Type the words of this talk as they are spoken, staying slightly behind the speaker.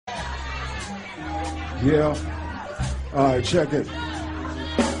Yeah. All right, check it.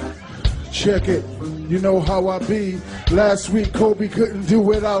 Check it. You know how I be. Last week, Kobe couldn't do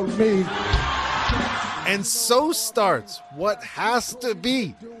without me. And so starts what has to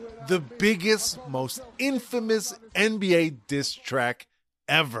be the biggest, most infamous NBA diss track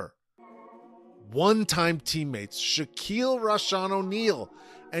ever. One-time teammates Shaquille Rashawn O'Neal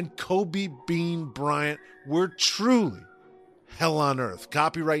and Kobe Bean Bryant were truly hell on earth.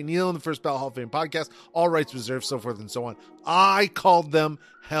 Copyright Neil in the First Ballot Hall of Fame podcast, all rights reserved, so forth and so on. I called them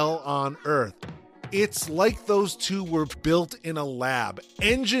hell on earth. It's like those two were built in a lab,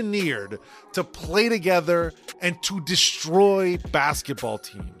 engineered to play together and to destroy basketball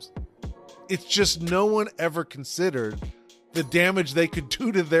teams. It's just no one ever considered the damage they could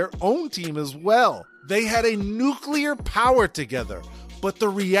do to their own team as well. They had a nuclear power together, but the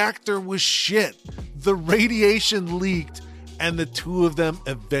reactor was shit. The radiation leaked, and the two of them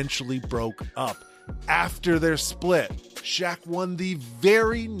eventually broke up. After their split, Shaq won the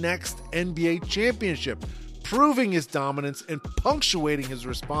very next NBA championship, proving his dominance and punctuating his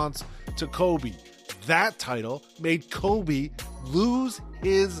response to Kobe. That title made Kobe lose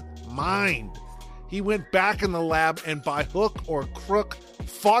his mind. He went back in the lab and by hook or crook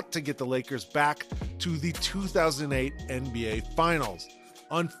fought to get the Lakers back to the 2008 NBA Finals.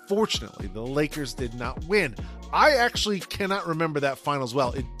 Unfortunately, the Lakers did not win. I actually cannot remember that finals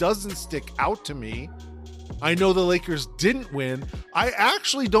well. It doesn't stick out to me. I know the Lakers didn't win. I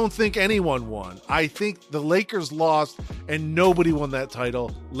actually don't think anyone won. I think the Lakers lost and nobody won that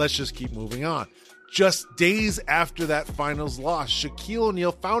title. Let's just keep moving on. Just days after that finals loss, Shaquille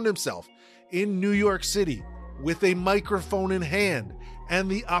O'Neal found himself in New York City with a microphone in hand and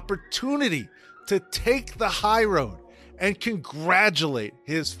the opportunity to take the high road and congratulate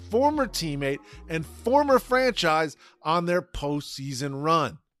his former teammate and former franchise on their postseason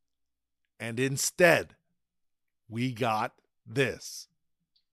run. And instead, we got this.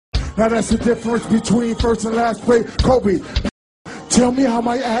 Now that's the difference between first and last place. Kobe, tell me how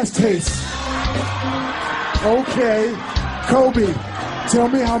my ass tastes. Okay, Kobe, tell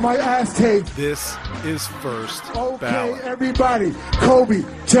me how my ass tastes. This is First Ballot. Okay, everybody, Kobe,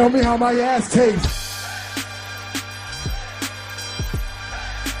 tell me how my ass tastes.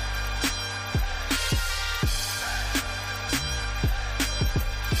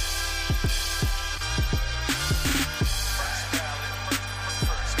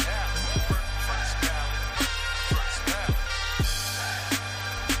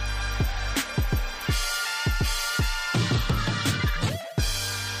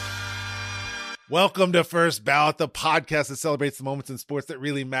 Welcome to First Ballot, the podcast that celebrates the moments in sports that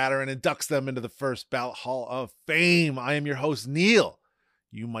really matter and inducts them into the First Ballot Hall of Fame. I am your host, Neil.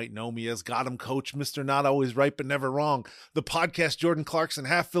 You might know me as Got 'em Coach, Mr. Not Always Right But Never Wrong. The podcast Jordan Clarkson,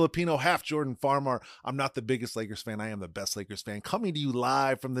 half Filipino, half Jordan Farmer. I'm not the biggest Lakers fan. I am the best Lakers fan. Coming to you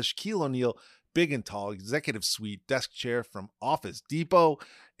live from the Shaquille O'Neal Big and Tall Executive Suite desk chair from Office Depot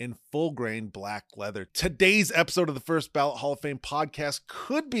in full grain black leather. Today's episode of the First Ballot Hall of Fame podcast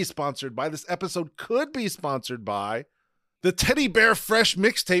could be sponsored by the Teddy Bear Fresh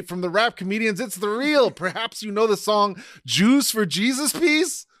mixtape from the rap comedians It's The Real. Perhaps you know the song Jews for Jesus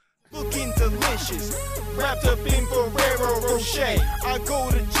piece? Looking delicious, wrapped up in Ferrero Rocher. I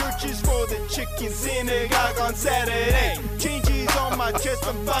go to churches for the chicken synagogue on Saturday. Changes on my chest,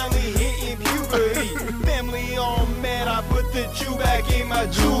 I'm finally hitting puberty. Family all mad, I put the Jew back in my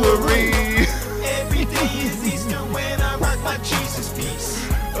jewelry. Every day is Easter when I rock my Jesus piece.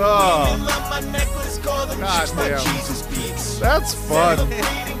 Women love my necklace, call them chicks my Jesus peaks. That's fun.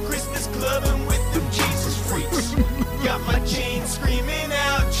 Celebrating Christmas, clubbing with them Jesus freaks. Got my chain screaming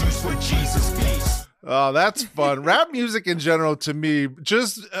out, choose for Jesus peace. Oh, that's fun. Rap music in general, to me,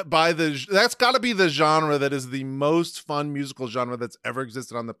 that's got to be the genre that is the most fun musical genre that's ever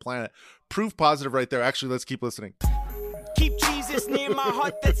existed on the planet. Proof positive right there. Actually, let's keep listening. Keep Jesus near my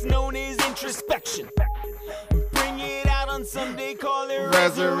heart, that's known as introspection. Bring it out on Sunday, call it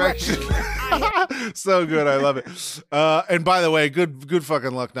resurrection. So good. I love it. And by the way, good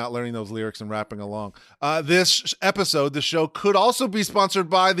fucking luck not learning those lyrics and rapping along. This episode, the show, could also be sponsored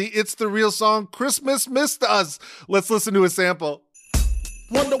by the It's The Real song, Christmas Missed Us. Let's listen to a sample.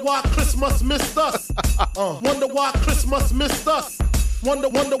 Wonder why Christmas missed us. Wonder why Christmas missed us. Wonder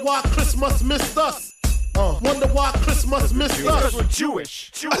why Christmas missed us. Wonder why Christmas missed us. Because we're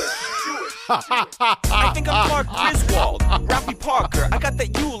Jewish. I think I'm Clark Griswold, Rappy Parker. I got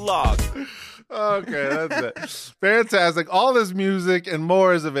that U-log. Okay, that's it. Fantastic. All this music and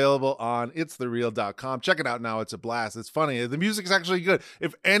more is available on ItsTheReal.com. Check it out now. It's a blast. It's funny. The music is actually good.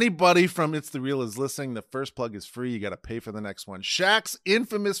 If anybody from It's The Real is listening, the first plug is free. You got to pay for the next one. Shaq's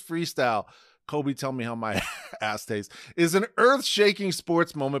infamous freestyle Kobe, tell me how my ass tastes, is an earth-shaking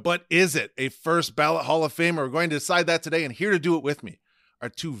sports moment, but is it a first ballot Hall of Famer? We're going to decide that today, and here to do it with me are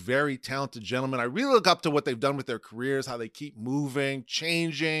two very talented gentlemen. I really look up to what they've done with their careers, how they keep moving,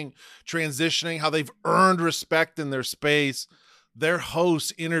 changing, transitioning, how they've earned respect in their space. They're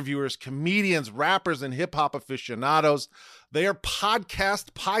hosts, interviewers, comedians, rappers, and hip-hop aficionados. They are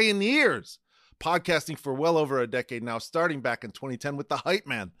podcast pioneers, podcasting for well over a decade now, starting back in 2010 with The Hype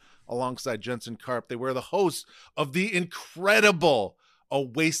Man alongside Jensen Karp. They were the hosts of the incredible A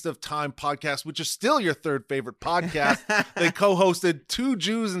Waste of Time podcast, which is still your third favorite podcast. They co-hosted Two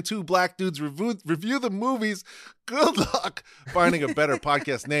Jews and Two Black Dudes review the movies. Good luck finding a better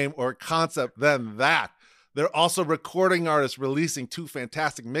podcast name or concept than that. They're also recording artists, releasing two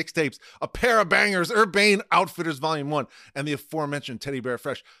fantastic mixtapes, a pair of bangers, Urbane Outfitters Volume 1, and the aforementioned Teddy Bear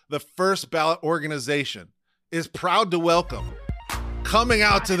Fresh. The First Ballot organization is proud to welcome, coming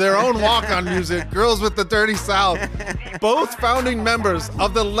out to their own walk-on music, Girls with the Dirty South, both founding members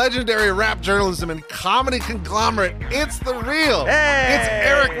of the legendary rap journalism and comedy conglomerate It's The Real. Hey! It's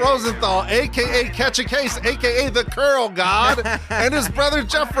Eric Rosenthal, a.k.a. Catch a Case, a.k.a. The Curl God, and his brother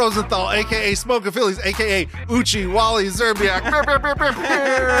Jeff Rosenthal, a.k.a. Smoke of Phillies, a.k.a. Uchi Wally Zerbiak.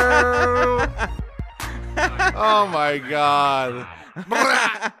 Oh, my God.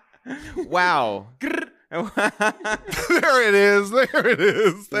 Wow. There it is. There it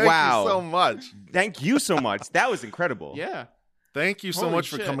is. Thank you so much. Thank you so much. That was incredible. Yeah. Thank you so Holy much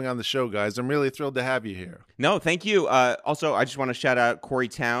shit. for coming on the show, guys. I'm really thrilled to have you here. No, thank you. Also, I just want to shout out Corey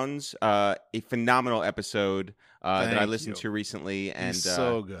Towns, a phenomenal episode that I Thank listened you. to recently, and He's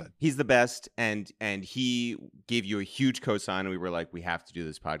so good. he's the best. And he gave you a huge cosign, and we were like, we have to do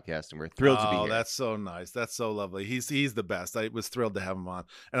this podcast, and we're thrilled to be Oh, here. that's so nice. That's so lovely. He's the best. I was thrilled to have him on,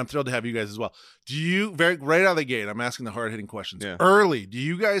 and I'm thrilled to have you guys as well. Do you right out of the gate? I'm asking the hard hitting questions. Yeah. Early, do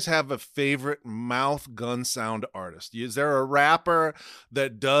you guys have a favorite mouth gun sound artist? Is there a rapper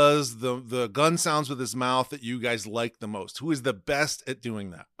that does the gun sounds with his mouth that you guys like the most? Who is the best at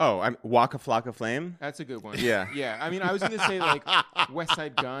doing that? Oh, I'm Waka Flocka Flame. That's a good one. Yeah. Yeah. I mean, I was going to say like West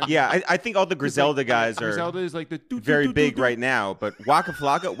Side Gun. Yeah, I think all the 'Cause, Griselda guys are Griselda is like the very big right now, but Waka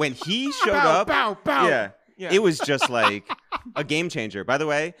Flocka, when he showed up, Bow, bow. yeah, Yeah. it was just like a game changer. By the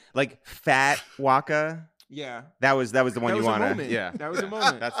way, like Fat Waka, Yeah. that was the one That you was a want to. moment. Yeah, That was a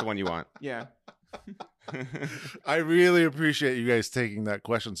moment. that's the one you want. Yeah. I really appreciate you guys taking that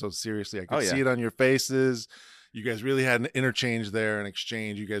question so seriously. I could Oh, yeah. see it on your faces. You guys really had an interchange there, an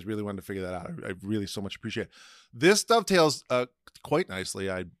exchange. You guys really wanted to figure that out. I really so much appreciate it. This dovetails quite nicely,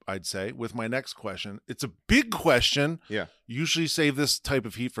 I'd say, with my next question. It's a big question. Yeah. Usually save this type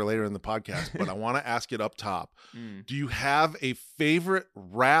of heat for later in the podcast, but I want to ask it up top. Do you have a favorite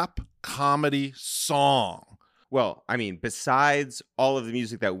rap comedy song? Well, I mean, besides all of the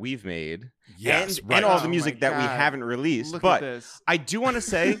music that we've made, Yes, and, right. and all Oh the music my that we God. haven't released, Look but at this. I do want to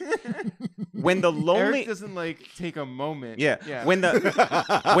say, when the lonely, Eric doesn't like take a moment. yeah, when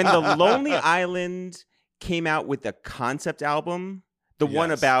the Lonely Island came out with the concept album, the one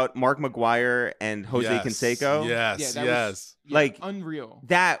Yes. about Mark McGuire and Jose Yes, Canseco, Yes, Yeah, that yes. was Like- unreal.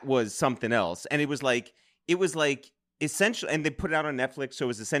 that was something else, and it was like essentially, and they put it out on Netflix, so it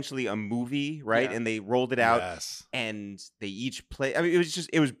was essentially a movie, right? Yeah. And they rolled it out. Yes. And they each play. I mean,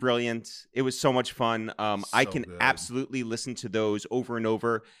 it was brilliant. It was so much fun. I So can good. absolutely listen to those over and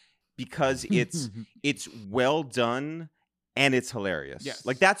over because it's well done and it's hilarious. Yes.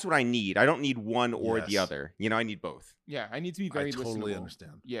 Like that's what I need. I don't need one or the Yes. other. You know, I need both. Yeah, I need to be very I totally listenable.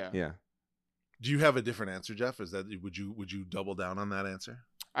 understand. Yeah. Yeah. Do you have a different answer, Jeff? Is that would you double down on that answer?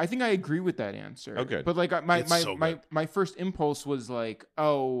 I think I agree with that answer. Oh, good. But like my It's so good. my first impulse was like,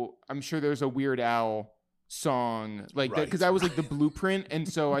 oh, I'm sure there's a Weird Al song like that Right. because I was like the blueprint, and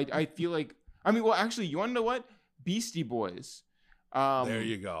so I feel like well actually you want to know what Beastie Boys. There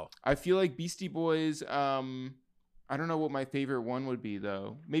you go. I feel like Beastie Boys. I don't know what my favorite one would be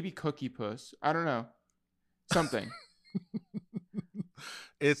though. Maybe Cookie Puss. I don't know. Something.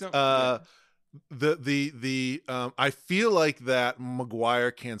 It's Yeah. the I feel like that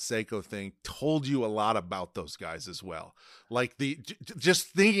McGuire Canseco thing told you a lot about those guys as well. Like just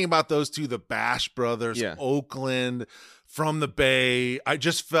thinking about those two, the Bash Brothers, Yeah. Oakland, from the Bay. I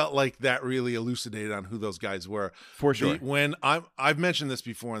just felt like that really elucidated on who those guys were. For sure. When I've mentioned this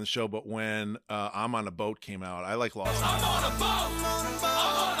before on the show, but when I'm on a Boat came out, I like Lost.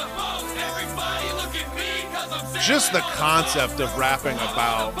 Just the concept of rapping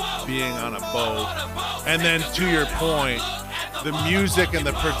about being on a boat, and then to your point, the music and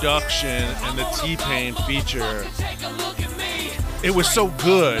the production and the T-Pain feature, it was so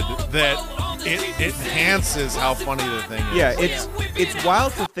good that it enhances how funny the thing is. Yeah, it's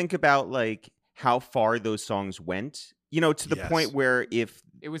wild to think about like how far those songs went. To the point where if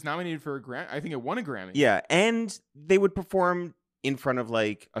it was nominated for a Grammy, I think it won a Grammy. Yeah, and they would perform in front of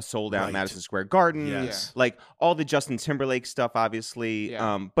like a sold out Madison Square Garden, like all the Justin Timberlake stuff, obviously.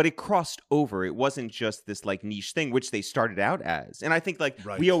 But it crossed over. It wasn't just this like niche thing, which they started out as. And I think like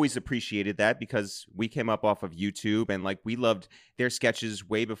we always appreciated that because we came up off of YouTube and like we loved their sketches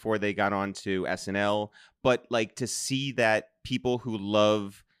way before they got onto SNL. But like to see that people who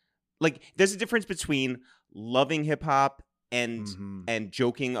love, like, there's a difference between loving hip hop and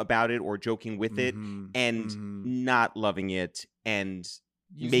joking about it or joking with it and not loving it and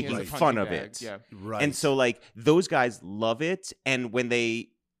making fun of it. Yeah. Right. And so like those guys love it. And when the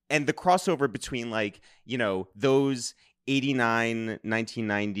crossover between like, those 89,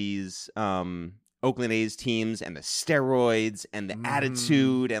 1990s Oakland A's teams and the steroids and the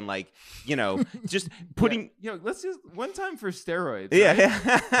attitude and like, just putting let's just one time for steroids.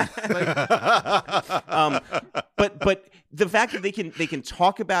 But the fact that they can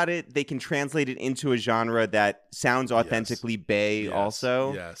talk about it, they can translate it into a genre that sounds authentically Bay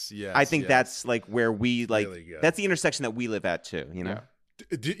also. Yes. I think that's like where we like Really good. that's the intersection that we live at too,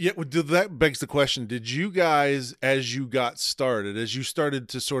 That begs the question, did you guys, as you started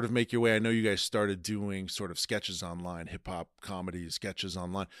to sort of make your way, I know you guys started doing sort of sketches online, hip-hop comedy sketches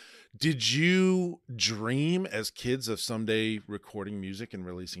online. Did you dream as kids of someday recording music and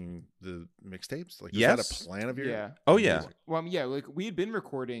releasing the mixtapes? Like, is that a plan of yours? Yeah. Oh, yeah. Well, like we had been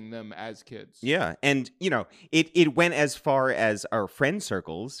recording them as kids. Yeah. And, it went as far as our friend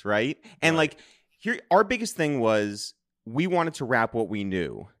circles, right? And like, here, our biggest thing was, we wanted to rap what we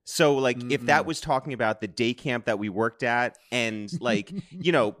knew. So like if that was talking about the day camp that we worked at and like,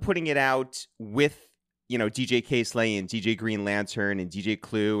 putting it out with, DJ K-Slay and DJ Green Lantern and DJ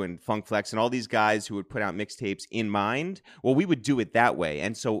Clue and Funk Flex and all these guys who would put out mixtapes in mind, well, we would do it that way.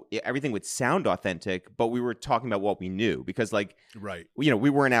 And so everything would sound authentic, but we were talking about what we knew because like, we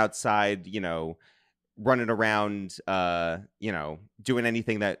weren't outside, running around, doing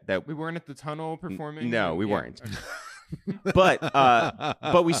anything that we weren't at the tunnel performing. No, we weren't.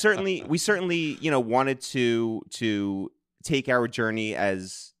 But we certainly wanted to take our journey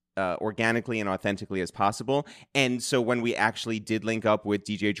as organically and authentically as possible. And so when we actually did link up with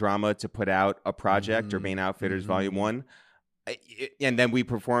DJ Drama to put out a project, Urbane Outfitters Volume 1, and then we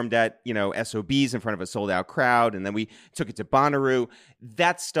performed at SOBs in front of a sold out crowd, and then we took it to Bonnaroo.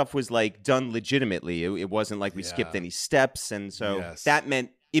 That stuff was like done legitimately. It wasn't like we skipped any steps, and so that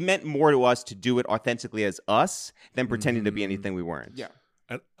meant more to us to do it authentically as us than pretending to be anything we weren't. Yeah.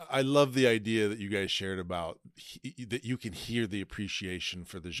 And I love the idea that you guys shared about that you can hear the appreciation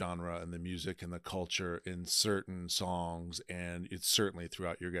for the genre and the music and the culture in certain songs, and it's certainly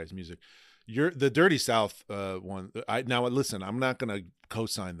throughout your guys' music. The Dirty South one. Now listen, I'm not going to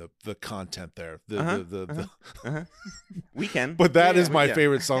co-sign the content there. We can, but that is my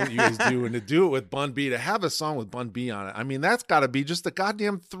favorite song that you guys do, and to do it with Bun B, to have a song with Bun B on it. I mean, that's got to be just a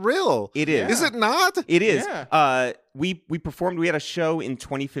goddamn thrill. It is. Is it not? It is. Yeah. We performed. We had a show in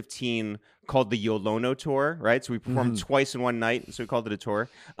 2015 called the Yolono Tour, right? So we performed twice in one night, so we called it a tour.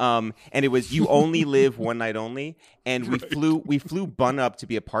 And it was You Only Live One Night Only, and we flew Bun up to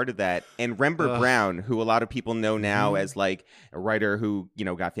be a part of that. And Rember Brown, who a lot of people know now as like a writer who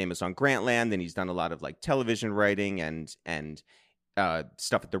got famous on Grantland, and he's done a lot of like television writing and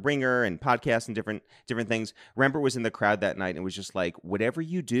stuff at The Ringer and podcasts and different things. Rember was in the crowd that night and was just like, whatever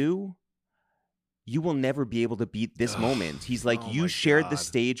you do, you will never be able to beat this moment. He's like, you shared the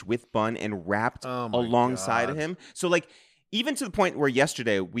stage with Bun and rapped alongside of him. So like, even to the point where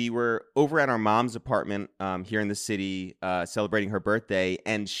yesterday we were over at our mom's apartment here in the city celebrating her birthday,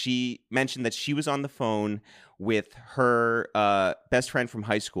 and she mentioned that she was on the phone with her best friend from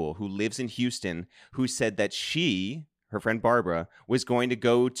high school who lives in Houston, who said that her friend Barbara, was going to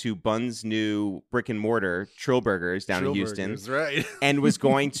go to Bun's new brick and mortar, Trillburgers, down in Houston. Right. And was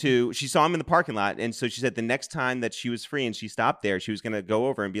going to, she saw him in the parking lot. And so she said the next time that she was free and she stopped there, she was going to go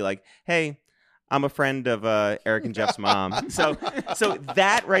over and be like, hey, I'm a friend of Eric and Jeff's mom. So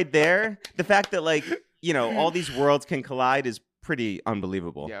that right there, the fact that like, all these worlds can collide is pretty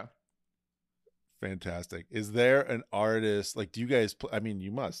unbelievable. Yeah. Fantastic. Is there an artist, like, do you guys, I mean,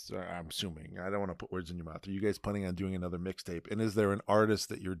 you must, I'm assuming, I don't want to put words in your mouth. Are you guys planning on doing another mixtape? And is there an artist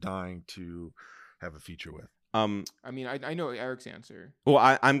that you're dying to have a feature with? I mean, I know Eric's answer. Well,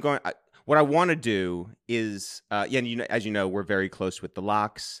 what I want to do is, and as you know, we're very close with the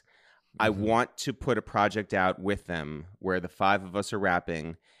Locks. I want to put a project out with them where the five of us are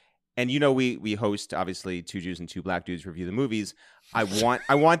rapping. And we host, obviously, Two Jews and Two Black Dudes Review the Movies. I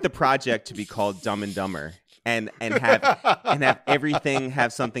want the project to be called Dumb and Dumber. and have everything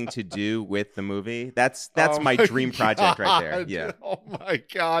have something to do with the movie. That's my dream project right there. Yeah. Oh my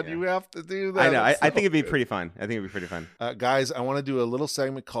God, you have to do that. I know. It's I so think it'd be good. pretty fun. Guys, I want to do a little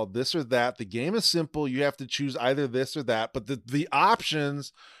segment called This or That. The game is simple. You have to choose either this or that, but the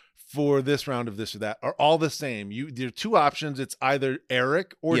options for this round of This or That are all the same. There are two options. It's either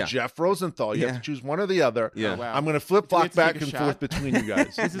Eric or Jeff Rosenthal. You have to choose one or the other. Yeah. Oh, wow. I'm going to flip-flop Do we have back to and take a forth shot? between you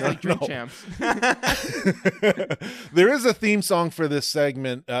guys. This is like Drink Champs. There is a theme song for this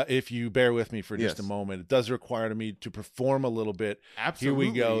segment, if you bear with me for just a Yes. moment. It does require me to perform a little bit. Absolutely.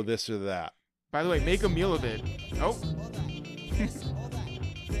 Here we go, This or That. By the way, make a meal of it. Oh,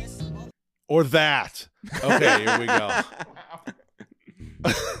 Or that. Okay, here we go.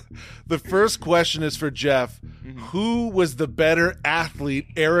 The first question is for Jeff. Who was the better athlete,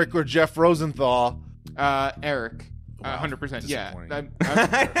 Eric or Jeff Rosenthal? Eric. 100%. Yeah. Disappointing.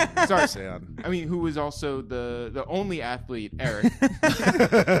 I'm sorry. Sad. I mean, who was also the only athlete, Eric.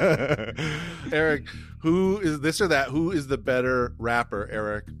 Eric, who is this or that? Who is the better rapper,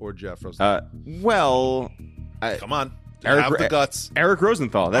 Eric or Jeff Rosenthal? Come on. Have the guts. Eric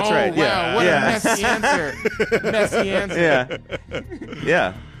Rosenthal. That's Oh, right. Wow, Yeah. what yeah. a messy answer. Messy answer.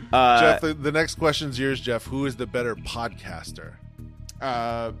 Yeah. Jeff, the next question's yours, Jeff. Who is the better podcaster?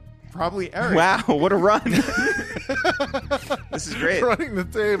 Probably Eric. Wow, what a run. This is great. Running the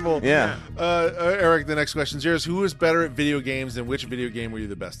table. Yeah. Eric, the next question's yours. Who is better at video games, and which video game were you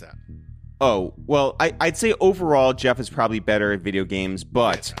the best at? Oh, well, I'd say overall Jeff is probably better at video games,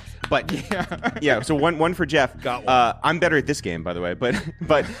 but yeah. So one for Jeff. Got one. I'm better at this game, by the way, but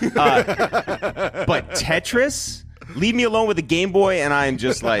Tetris, leave me alone with a Game Boy, and I'm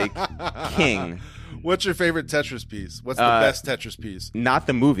just like king. What's your favorite Tetris piece? What's the best Tetris piece? Not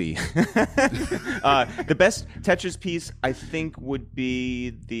the movie. The best Tetris piece, I think, would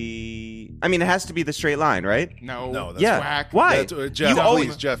be it has to be the straight line, right? No, that's whack. Why? Jeff, You please,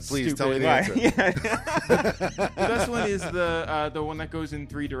 always- Jeff, please tell me the Stupid. answer. Yeah. The best one is the one that goes in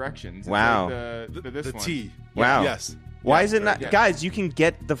three directions. It's Wow. like this The one. T. Wow. Yes. Why Yeah, is it not, yeah. guys? You can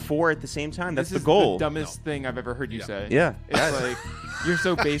get the 4 at the same time. That's This the is goal. the dumbest thing I've ever heard you say. Yeah. It's like, you're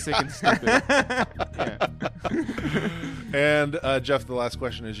so basic and stupid. Yeah. And Jeff, the last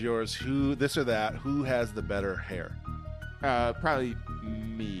question is yours. Who, this or that, who has the better hair? Probably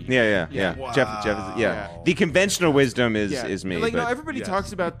me. Yeah. Wow. Jeff is, yeah. Yeah. The conventional wisdom is Yeah. me. Like, but, no, everybody yes.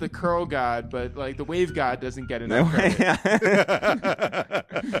 talks about the curl god, but like the wave god doesn't get No, enough credit. yeah.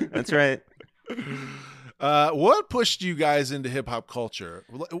 That's right. What pushed you guys into hip hop culture?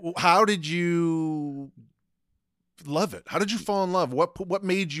 How did you love it? How did you fall in love? What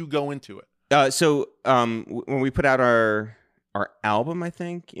made you go into it? So when we put out our album, I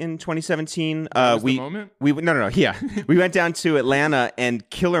think in 2017, That was the moment? no, yeah, we went down to Atlanta and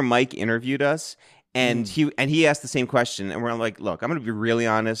Killer Mike interviewed us, and he asked the same question, and we're like, look, I'm gonna be really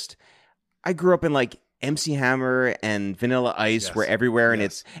honest. I grew up in like MC Hammer and Vanilla Ice Yes. were everywhere,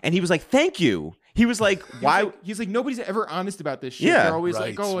 and he was like, thank you. He was like, why? He's like, nobody's ever honest about this shit. Yeah. They're always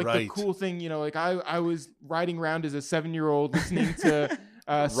Right, like, oh, like right. the cool thing, like I was riding around as a 7-year-old listening to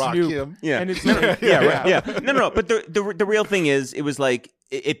Rock Snoop. him. Yeah. And it's like, Yeah. No. But the real thing is, it was like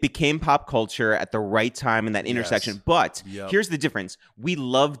it became pop culture at the right time in that intersection. Yes. But Yep. here's the difference: we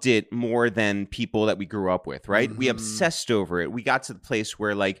loved it more than people that we grew up with. Right? We Mm-hmm. obsessed over it. We got to the place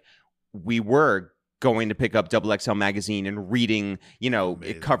where like we were going to pick up Double XL magazine and reading,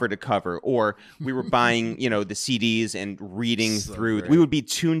 it cover to cover, or we were buying, the CDs and reading So through. great. We would be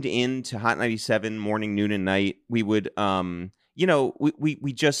tuned in to Hot 97 morning, noon, and night. We would, we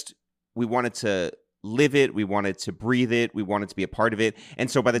wanted to live it. We wanted to breathe it. We wanted to be a part of it. And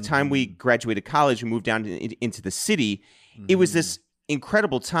so by the time we graduated college, we moved down into the city. It was this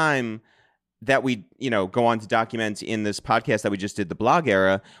incredible time that we, go on to document in this podcast that we just did, the blog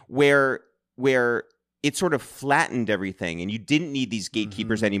era, where it sort of flattened everything, and you didn't need these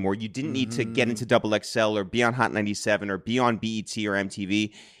gatekeepers anymore. You didn't need to get into Double XL or be on Hot 97 or be on BET or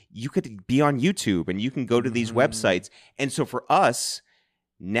MTV. You could be on YouTube, and you can go to these websites. And so for us,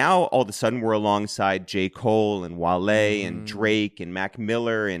 now all of a sudden we're alongside J. Cole and Wale and Drake and Mac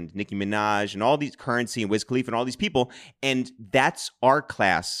Miller and Nicki Minaj and all these Currency and Wiz Khalifa and all these people, and that's our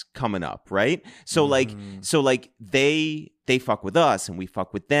class coming up, right? So like they fuck with us and we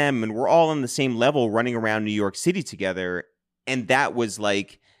fuck with them, and we're all on the same level running around New York City together, and that was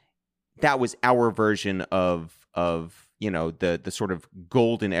our version of the sort of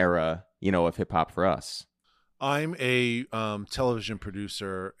golden era of hip hop for us. I'm a television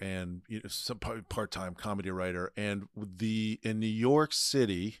producer and some part-time comedy writer, and in New York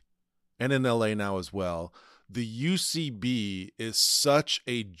City and in LA now as well, the UCB is such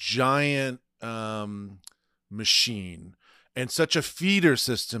a giant machine and such a feeder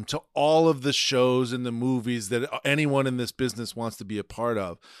system to all of the shows and the movies that anyone in this business wants to be a part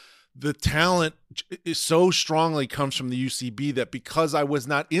of. The talent is so strongly comes from the UCB that because I was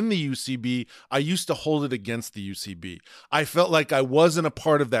not in the UCB, I used to hold it against the UCB. I felt like I wasn't a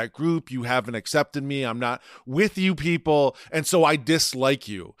part of that group. You haven't accepted me. I'm not with you people. And so I dislike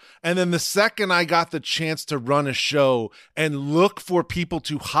you. And then the second I got the chance to run a show and look for people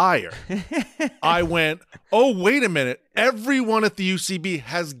to hire, I went, oh, wait a minute. Everyone at the UCB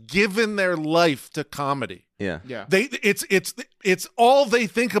has given their life to comedy. Yeah. It's all they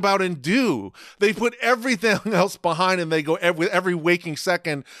think about and do. They put everything else behind, and they go with every waking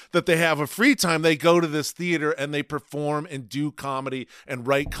second that they have of free time, they go to this theater and they perform and do comedy and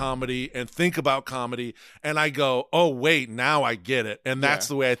write comedy and think about comedy. And I go, oh wait, now I get it. And that's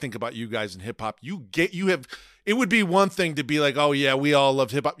the way I think about you guys in hip hop. It would be one thing to be like, oh, yeah, we all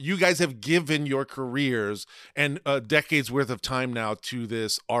love hip hop. You guys have given your careers and decades worth of time now to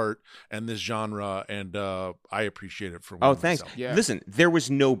this art and this genre. And I appreciate it for one. Oh, thanks. Yeah. Listen, there was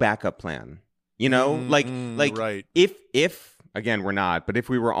no backup plan. You know, like right. if again, we're not, but if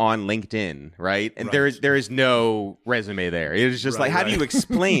we were on LinkedIn, right? And there is no resume there. It is just like, how do you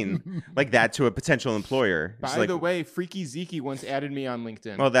explain like that to a potential employer? It's By the way, Freaky Zeke once added me on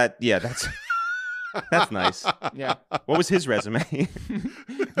LinkedIn. well, that's that's nice. Yeah. What was his resume? He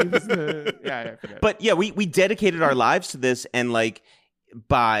was I forget. But yeah, we dedicated our lives to this, and like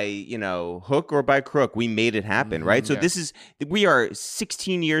by hook or by crook, we made it happen, right? So we are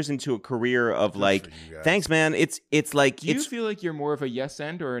 16 years into a career of like, thanks, man. It's like Do you feel like you're more of a yes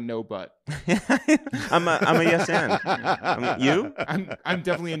and or a no but? I'm a yes and. You? I'm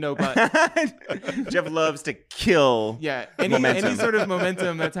definitely a no but. Jeff loves to kill. Yeah, momentum. any sort of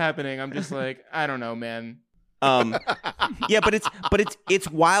momentum that's happening, I'm just like, I don't know, man. Yeah, but it's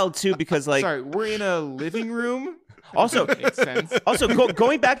wild too, because like, sorry, we're in a living room. Also, Makes sense. Also,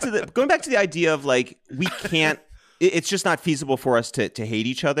 going back to the idea of like, we can't. It's just not feasible for us to hate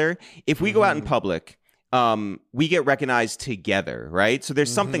each other. If we go out in public, we get recognized together, right? So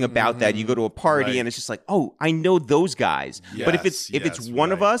there's something about that. You go to a party and it's just like, oh, I know those guys. Yes, but if it's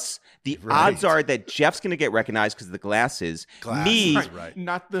one of us, the odds are that Jeff's going to get recognized because of the glasses. Me,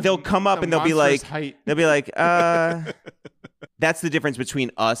 Not the. they'll come up the and they'll be like, height. that's the difference between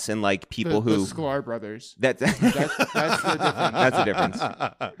us and like people the who. Sklar brothers. That's That's the difference. That's the difference.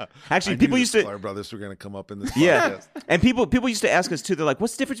 Actually, people used to. Our brothers were going to come up in this Yeah, podcast. and people used to ask us too. They're like,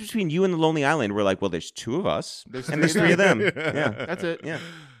 "What's the difference between you and the Lonely Island?" We're like, "Well, there's two of us, There's and there's three of them." Yeah, That's it. yeah.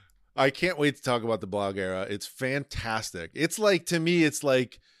 I can't wait to talk about the blog era. It's fantastic. It's like, to me, it's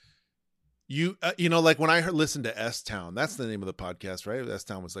like like when I listened to S-Town, that's the name of the podcast, right?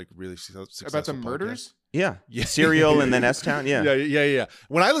 S-Town was like really successful. About the podcast. murders? Yeah, Serial and then S-Town. Yeah. Yeah.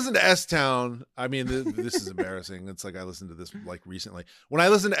 When I listen to S-Town, I mean, this is embarrassing. It's like I listened to this like recently. When I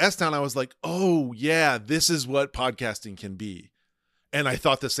listened to S-Town, I was like, oh yeah, this is what podcasting can be. And I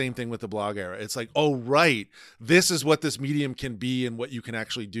thought the same thing with the blog era. It's like, oh, right. This is what this medium can be and what you can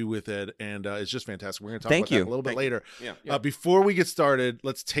actually do with it. And it's just fantastic. We're going to talk about that a little bit later. Yeah. Before we get started,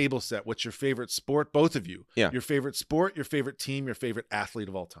 let's table set. What's your favorite sport? Both of you. Yeah. Your favorite sport, your favorite team, your favorite athlete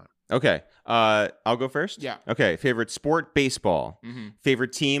of all time. Okay. I'll go first. Yeah. Okay. Favorite sport, baseball. Mm-hmm.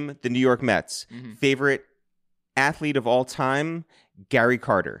 Favorite team, the New York Mets. Mm-hmm. Favorite athlete of all time, Gary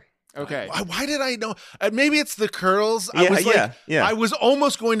Carter. Okay. Why did I know? Maybe it's the curls. Yeah. I was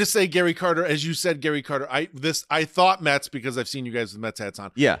almost going to say Gary Carter, as you said, Gary Carter. I thought Mets because I've seen you guys with Mets hats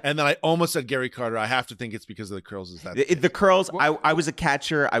on. Yeah. And then I almost said Gary Carter. I have to think it's because of the curls. Is that The curls? I was a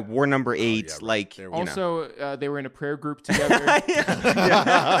catcher. I wore number 8. Also, they were in a prayer group together.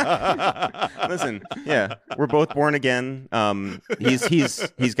 Listen, yeah, we're both born again.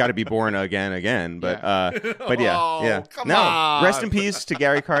 He's got to be born again. But yeah. Come on. Rest in peace to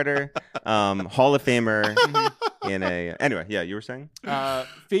Gary Carter. Hall of Famer anyway, yeah, you were saying?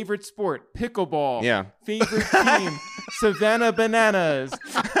 Favorite sport, pickleball. Yeah. Favorite team, Savannah Bananas.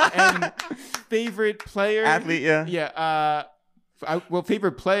 And favorite player, athlete, yeah. Yeah.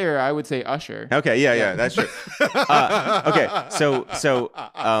 Favorite player, I would say Usher. Okay, yeah, that's true.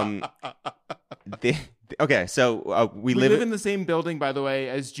 We live in the same building, by the way,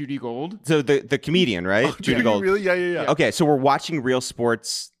 as Judy Gold. So the comedian, right? Oh, Judy Gold. Really? Yeah. Okay, so we're watching Real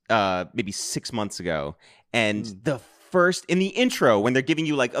Sports maybe 6 months ago, and the first in the intro when they're giving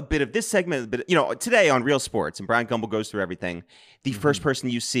you like a bit of this segment, but today on Real Sports, and Brian Gumbel goes through everything. The first person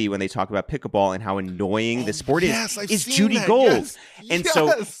you see when they talk about pickleball and how annoying the sport is Judy Gold. And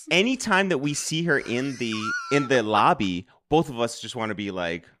so anytime that we see her in the lobby, both of us just want to be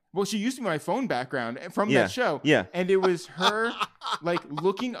like, Well, she used to be my phone background from Yeah, that show. yeah. And it was her like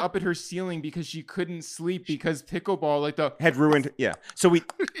looking up at her ceiling because she couldn't sleep because pickleball, like the Had ruined. Yeah. So we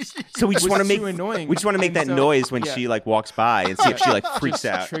just was want to make too annoying. we just want to make And that so- noise when yeah. she like walks by and see if she like freaks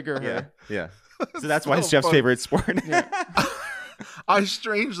out. trigger her. Yeah. So that's why it's so Jeff's funny. favorite sport. I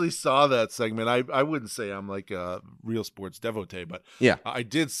strangely saw that segment. I wouldn't say I'm like a real sports devotee, but Yeah. I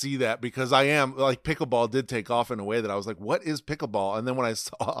did see that because I am like pickleball did take off in a way that I was like, what is pickleball? And then when I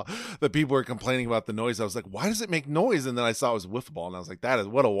saw that people were complaining about the noise, I was like, why does it make noise? And then I saw it was wiffle ball, and I was like, that is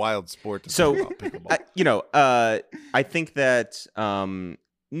what a wild sport to So, talk about pickleball. I think that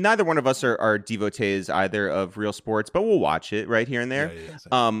neither one of us are devotees either of real sports, but we'll watch it right here and there. Yeah, same.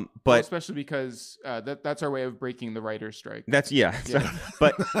 Well, But especially because that's our way of breaking the writer's strike. that's So,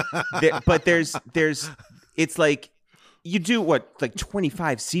 but there's it's like you do like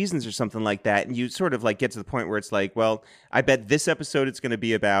 25 seasons or something like that, and you sort of like get to the point where it's like, well, I bet this episode it's going to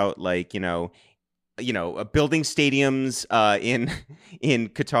be about like building stadiums in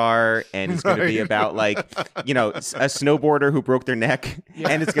Qatar, and it's going to be about like a snowboarder who broke their neck,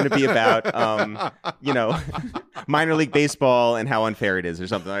 and it's going to be about minor league baseball and how unfair it is or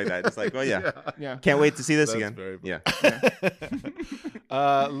something like that. It's like, well, Yeah. can't wait to see this That's again. very Yeah.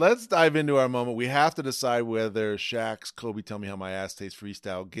 Let's dive into our moment. We have to decide whether Shaq's Kobe Tell Me How My Ass Tastes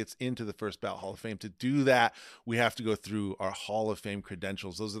freestyle gets into the First Ballot Hall of Fame. To do that, we have to go through our Hall of Fame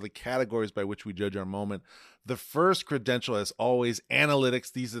credentials. Those are the categories by which we judge our moment. The first credential, as always,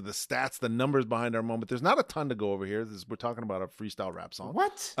 analytics. These are the stats, the numbers behind our moment. There's not a ton to go over here. We're talking about a freestyle rap song.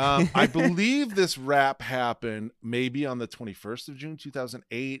 What? I believe this rap happened maybe on the 21st of June,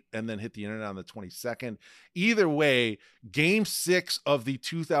 2008, and then hit the internet on the 22nd. Either way, Game 6 of the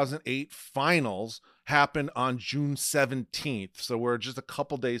 2008 finals happened on June 17th. So we're just a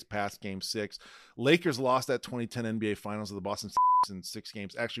couple days past Game 6. Lakers lost that 2010 NBA Finals of the Boston in 6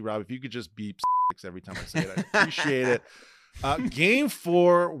 games. Actually, Rob, if you could just beep every time I say it, I appreciate it. Game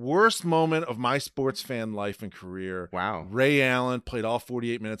 4, worst moment of my sports fan life and career. Wow. Ray Allen played all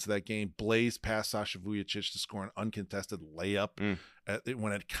 48 minutes of that game, blazed past Sasha Vujacic to score an uncontested layup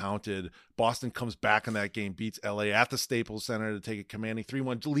when it counted. Boston comes back in that game, beats LA at the Staples Center to take a commanding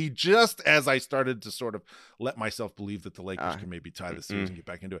 3-1 lead, just as I started to sort of let myself believe that the Lakers can maybe tie the series and get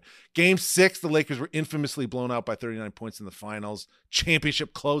back into it. Game 6, the Lakers were infamously blown out by 39 points in the finals.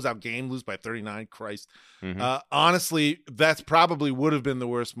 Championship closeout game, lose by 39. Christ. Honestly, that's probably would have been the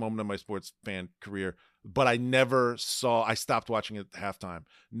worst moment of my sports fan career, but I stopped watching it at halftime.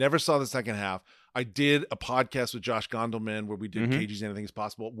 Never saw the second half. I did a podcast with Josh Gondelman where we did KG's Anything Is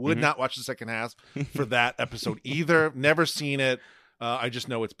Possible. Would not watch the second half for that episode either. Never seen it. I just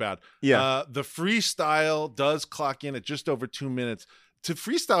know it's bad. Yeah. The freestyle does clock in at just over 2 minutes. To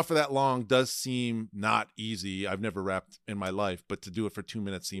freestyle for that long does seem not easy. I've never rapped in my life, but to do it for 2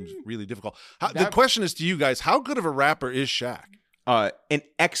 minutes seems really difficult. The question is to you guys, how good of a rapper is Shaq? An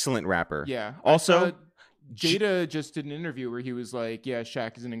excellent rapper. Yeah. Also, Jada just did an interview where he was like, yeah,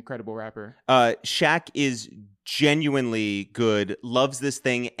 Shaq is an incredible rapper. Shaq is genuinely good, loves this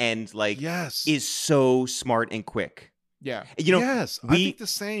thing, and is so smart and quick. Yeah. Yes, I think the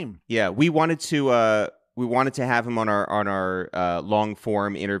same. Yeah, we wanted to have him on our long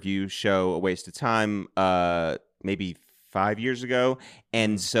form interview show, A Waste of Time, maybe 5 years ago,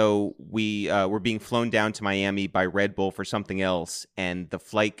 and so we were being flown down to Miami by Red Bull for something else, and the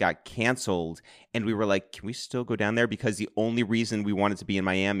flight got canceled, and we were like, can we still go down there? Because the only reason we wanted to be in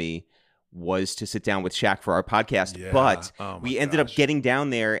Miami was to sit down with Shaq for our podcast, but we ended up getting down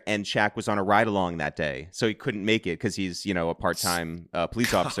there, and Shaq was on a ride along that day, so he couldn't make it because he's a part-time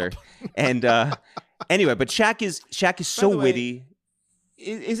police officer, and anyway, but Shaq is so witty.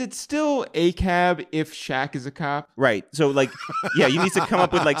 Is it still a cab if Shaq is a cop? Right. So you need to come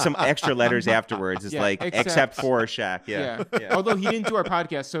up with some extra letters afterwards. It's except for Shaq. Yeah. Although he didn't do our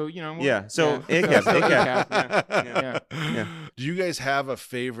podcast, so So a cab. Yeah. Do you guys have a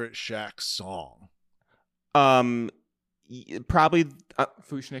favorite Shaq song? Probably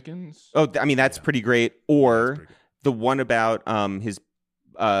Fushnikins. Oh, I mean that's pretty great. Or the one about his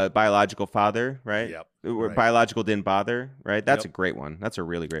biological father, right? Yep. Right. Biological didn't bother, right? That's a great one. That's a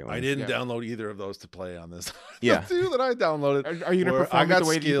really great one. I didn't download either of those to play on this. Yeah. The two that I downloaded. Are you going to perform it the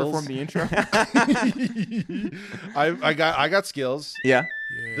way that you perform the intro? I got skills. Yeah.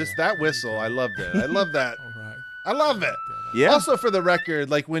 That whistle, I loved it. I love that. All right. I love it. Yeah. Also, for the record,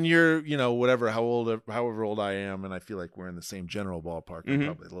 when you're, however old I am, and I feel like we're in the same general ballpark. I'm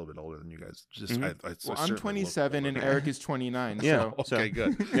probably a little bit older than you guys. I'm 27 and Eric is 29. Yeah. So. Okay,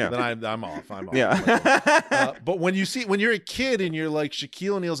 good. Yeah. Then I'm off. Yeah. But when you're a kid and you're like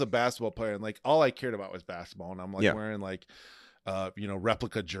Shaquille O'Neal's a basketball player, and all I cared about was basketball, and I'm wearing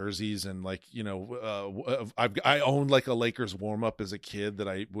replica jerseys and like, I owned like a Lakers warm up as a kid that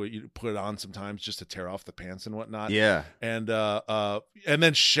I would put on sometimes just to tear off the pants and whatnot. Yeah. And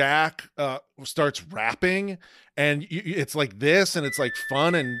then Shaq starts rapping, and it's like this, and it's like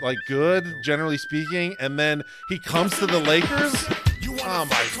fun and like good, generally speaking. And then he comes to the Lakers. Oh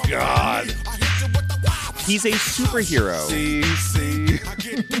my God. He's a superhero. See.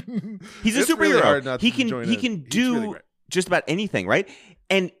 He's a It's really hard superhero. not He to can join he in. can He's do really great. just about anything, right?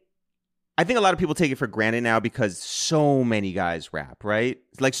 And I think a lot of people take it for granted now because so many guys rap, right?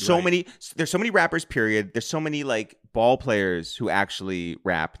 Like there's so many rappers, period. There's so many like ball players who actually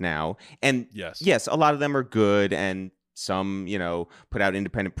rap now. And yes, a lot of them are good, and some, put out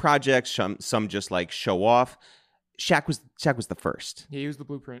independent projects, some just like show off. Shaq was the first. Yeah, he was the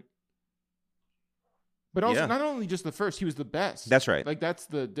blueprint. But also, not only just the first, he was the best. That's right. Like, that's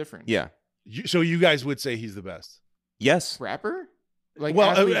the difference. Yeah. So you guys would say he's the best? Yes. Rapper? Like,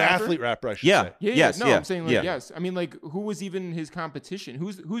 athlete rapper, I should say. Yeah, yes. No, yeah. I'm saying, like, yeah. yes. I mean, like, who was even his competition?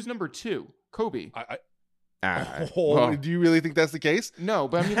 Who's number 2? Kobe. Well, do you really think that's the case? No,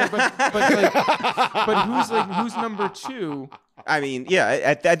 but I mean, but who's number 2? I mean,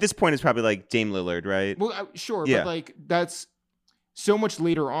 yeah, at this point, it's probably like Dame Lillard, right? Well, sure, Yeah. but like, that's so much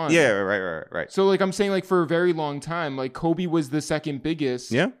later on. Yeah, right. So, like, I'm saying, like, for a very long time, like, Kobe was the second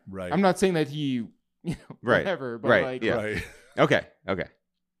biggest. Yeah. Right. I'm not saying that he, whatever, but right. like, Yeah. Right. Okay.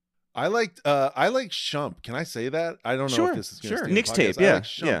 I liked Shump. Can I say that? I don't know Sure, if this is going to sure. stay in the Nick's podcast. tape, I yeah, like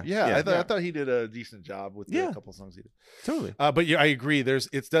Shump. yeah. I thought he did a decent job with the couple songs he did. Totally. But yeah, I agree.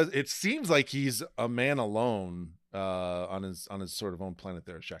 It seems like he's a man alone on his sort of own planet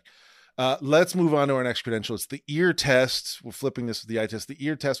there, Shaq. Let's move on to our next credential. It's the ear test. We're flipping this with the eye test. The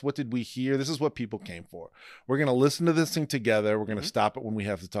ear test. What did we hear? This is what people came for. We're going to listen to this thing together. We're going to stop it when we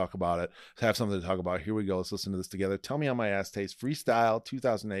have to talk about it. Have something to talk about. Here we go. Let's listen to this together. Tell me how my ass tastes. Freestyle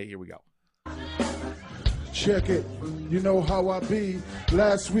 2008. Here we go. Check it. You know how I be.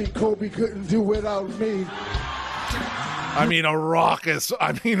 Last week, Kobe couldn't do without me. I mean, a raucous.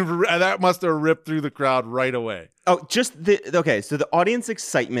 I mean, that must have ripped through the crowd right away. Oh, just okay. So the audience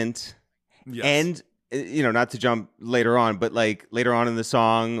excitement. Yes. And, not to jump later on, but like later on in the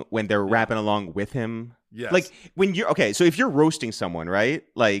song when they're rapping along with him. Yes. Like when you're okay. So if you're roasting someone, right?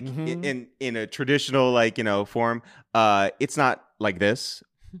 Like in a traditional, form, it's not like this.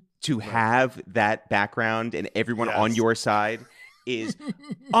 To have that background and everyone on your side is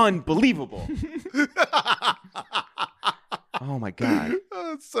unbelievable. Oh my God.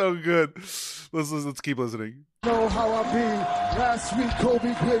 That's so good. Let's keep listening. Know how I be. Last week,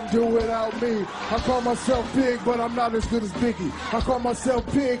 Kobe couldn't do without me. I call myself big, but I'm not as good as Biggie. I call myself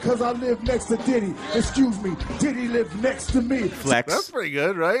big because I live next to Diddy. Excuse me, Diddy lived next to me. Flex. That's pretty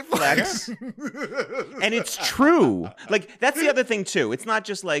good, right? Flex. And it's true. Like, that's the other thing, too. It's not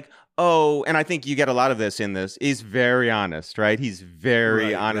just like, oh, and I think you get a lot of this in this. He's very honest, right? He's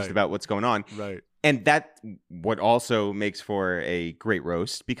very honest about what's going on. Right. And that what also makes for a great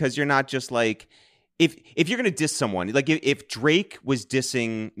roast, because you're not just like, if you're gonna diss someone, like if Drake was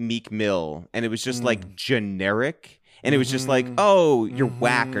dissing Meek Mill and it was just like generic and it was just like, oh, you're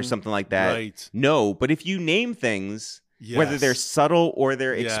whack or something like that. Right. No, but if you name things, whether they're subtle or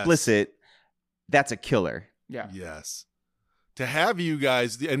they're explicit, that's a killer. Yeah. Yes. To have you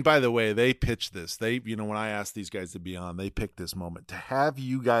guys, and by the way, they pitched this. They, when I asked these guys to be on, they picked this moment. To have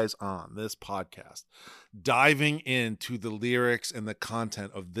you guys on this podcast, diving into the lyrics and the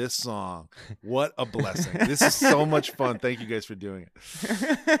content of this song, what a blessing. This is so much fun. Thank you guys for doing it.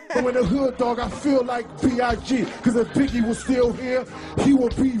 When the hood dog, I feel like B.I.G. Because if Biggie was still here, he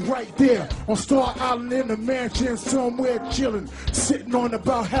would be right there on Star Island in the mansion somewhere chilling, sitting on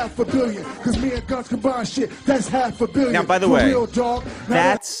about $500 million. Because me and Guns combined shit, that's $500 million. Now, by the For way, real, dog.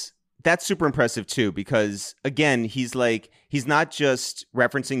 Now that's super impressive too, because again, he's not just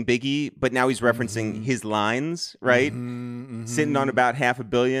referencing Biggie, but now he's referencing his lines, right? Sitting on about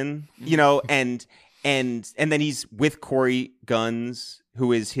 $500 million, and then he's with Corey Guns,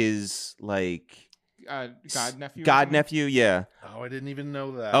 who is his god nephew, yeah. Oh, I didn't even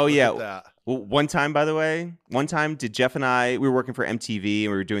know that. Oh, Look yeah. at that. Well, one time did Jeff and I, we were working for MTV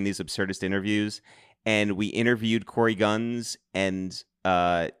and we were doing these absurdist interviews, and we interviewed Corey Guns, and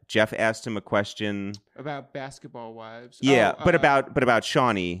Jeff asked him a question About basketball wives. Yeah, but about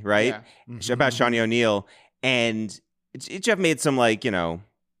Shawnee, right? Yeah. About Shawnee O'Neal, and Jeff made some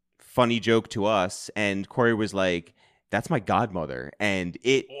funny joke to us, and Corey was like, "That's my godmother," and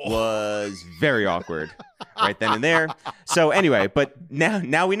it was very awkward right then and there. So anyway, but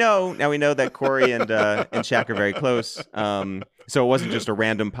now we know that Corey and Shaq are very close. So it wasn't just a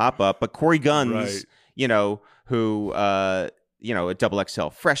random pop up, but Corey Guns, who a double XL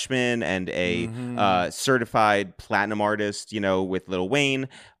freshman and a certified platinum artist, with Lil Wayne,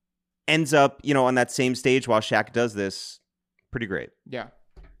 ends up, on that same stage while Shaq does this. Pretty great. Yeah.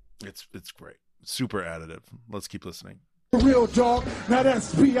 It's great. Super additive. Let's keep listening. Real dog, now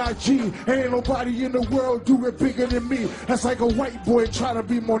that's B.I.G. Ain't nobody in the world do it bigger than me. That's like a white boy trying to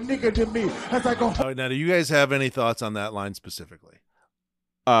be more nigger than me. That's like a... All right, now, do you guys have any thoughts on that line specifically?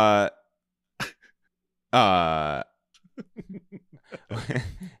 Do you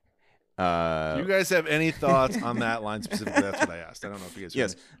guys have any thoughts on that line specifically? That's what I asked. I don't know if you guys...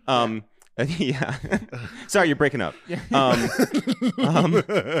 Yes. Yeah. Sorry, you're breaking up.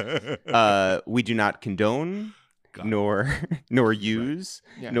 We do not condone, nor use,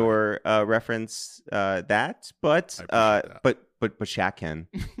 nor reference that, but Shaq can.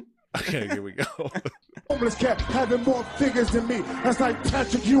 Okay, here we go. Homeless cat having more figures than me. That's like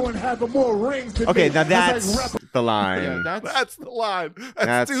Patrick Ewing having more rings than me. Okay, now that's like the line. Yeah, That's the line.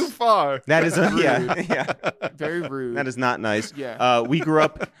 That's too far. That is yeah. very rude. That is not nice. Yeah. We grew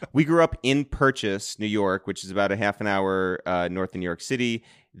up in Purchase, New York, which is about a half an hour north of New York City.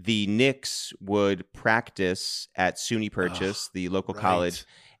 The Knicks would practice at SUNY Purchase, the local college.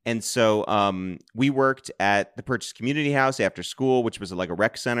 And so we worked at the Purchase Community House after school, which was like a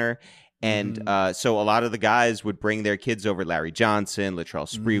rec center. And so a lot of the guys would bring their kids over, Larry Johnson, Latrell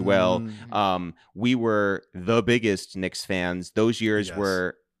Sprewell. We were the biggest Knicks fans. Those years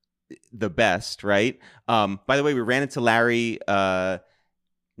were the best, right? By the way, we ran into Larry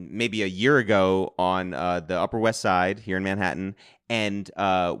maybe a year ago on the Upper West Side here in Manhattan. And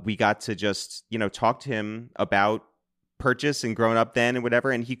we got to just, talk to him about Purchase and growing up then and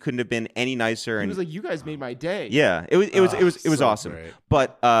whatever, and he couldn't have been any nicer. He And was like, "You guys made my day." Yeah, it was so awesome. great.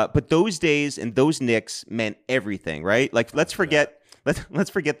 But those days and those Knicks meant everything, right? Like let's forget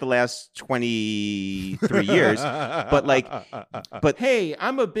the last 23 years. But Hey,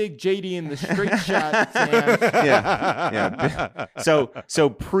 I'm a big JD in the straight shot fan. yeah. So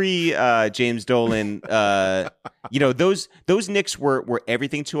pre James Dolan, those Knicks were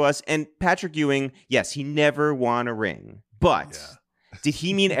everything to us. And Patrick Ewing, yes, he never won a ring, but did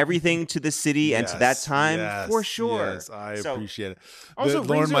he mean everything to the city and to that time? Yes, for sure. Yes, I appreciate it. Also,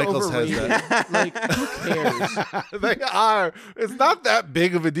 Lorne rings are Michaels has overrated. that. Like, who cares? They are. It's not that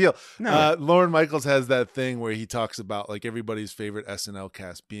big of a deal. No. Lorne Michaels has that thing where he talks about like everybody's favorite SNL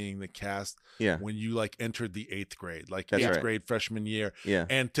cast being the cast when you like entered the 8th grade, like That's 8th right. grade freshman year. Yeah.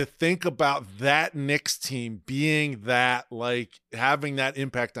 And to think about that Knicks team being that, like having that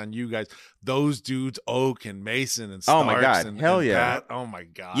impact on you guys, those dudes, Oak and Mason and Starks. Oh my God. And, Hell and yeah. Pat, oh my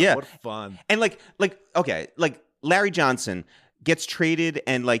God. Yeah. What fun. And like Larry Johnson gets traded,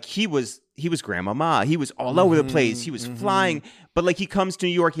 and like he was grandmama. He was all over the place. He was flying, but like he comes to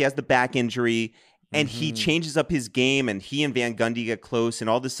New York, he has the back injury, and he changes up his game, and he and Van Gundy get close, and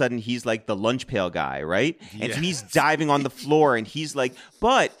all of a sudden he's like the lunch pail guy, right? And so he's diving on the floor, and he's like,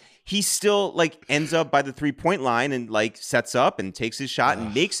 but he still like ends up by the 3-point line and like sets up and takes his shot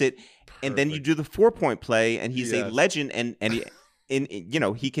and makes it. And then you do the 4-point play, and he's a legend, and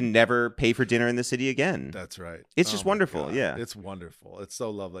he can never pay for dinner in the city again. That's right. It's just wonderful. God. Yeah. It's wonderful. It's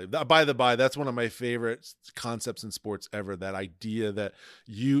so lovely. By the by, that's one of my favorite concepts in sports ever. That idea that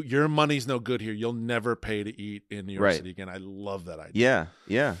your money's no good here. You'll never pay to eat in New York City again. I love that idea. Yeah.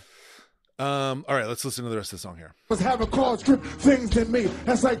 Yeah. All right, let's listen to the rest of the song here. Was having called script things than me.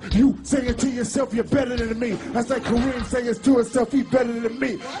 That's like you saying to yourself, you're better than me. That's like Kareem saying to himself, he's better than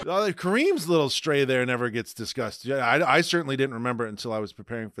me. Kareem's little stray there never gets discussed. Yeah, I certainly didn't remember it until I was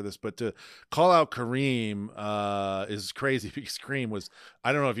preparing for this. But to call out Kareem is crazy because Kareem was,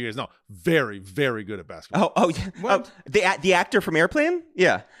 I don't know if you guys know, very, very good at basketball. Oh yeah. The actor from Airplane?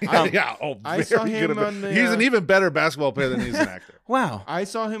 Yeah. I saw him on the. He's an even better basketball player than he's an actor. Wow. I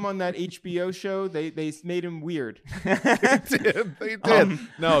saw him on that HBO show. They made him weird. They did.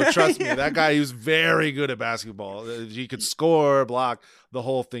 No, trust me. That guy, he was very good at basketball. He could score, block, the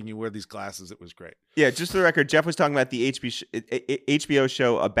whole thing. You wear these glasses. It was great. Yeah, just for the record, Jeff was talking about the HBO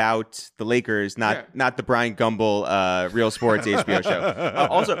show about the Lakers, not the Brian Gumbel Real Sports HBO show.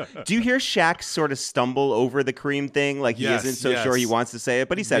 Also, do you hear Shaq sort of stumble over the Kareem thing? Like he isn't so sure he wants to say it,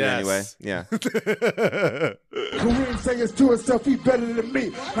 but he said it anyway. Yeah. Kareem saying to himself, he's better than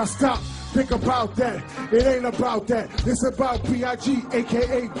me. Now stop. Think about that. It ain't about that. It's about B.I.G.,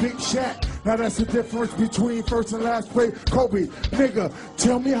 a.k.a. Big Shaq. Now that's the difference between first and last play. Kobe, nigga,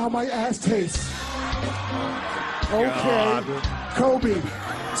 tell me how my ass tastes. Okay. God. Kobe,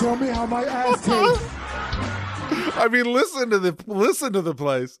 tell me how my ass tastes. I mean, listen to the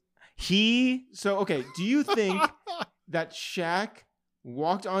place. So, okay, do you think that Shaq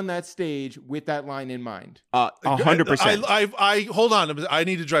walked on that stage with that line in mind. 100%. I hold on. I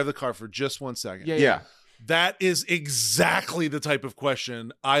need to drive the car for just 1 second. Yeah. That is exactly the type of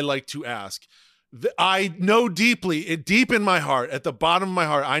question I like to ask. I know deep in my heart, at the bottom of my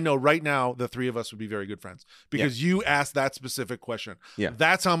heart, I know right now the three of us would be very good friends because you asked that specific question. Yeah.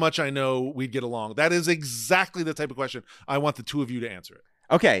 That's how much I know we'd get along. That is exactly the type of question I want the two of you to answer it.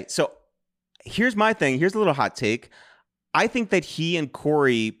 Okay, so here's my thing. Here's a little hot take. I think that he and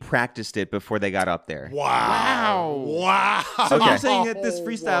Corey practiced it before they got up there. Wow. So you're saying that this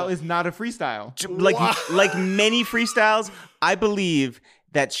freestyle is not a freestyle? Like many freestyles, I believe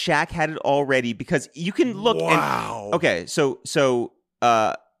that Shaq had it already because you can look. Wow. And, okay, so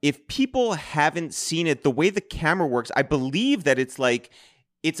if people haven't seen it, the way the camera works, I believe that it's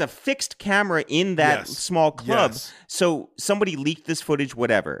a fixed camera in that small club. Yes. So somebody leaked this footage,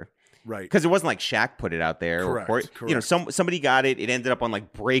 whatever. Right. Because it wasn't like Shaq put it out there. Correct. You know, somebody got it. It ended up on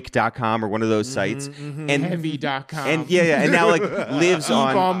like break.com or one of those sites. And Heavy.com. And and now like lives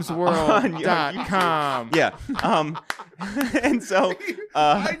on bombsworld.com. Yeah. And so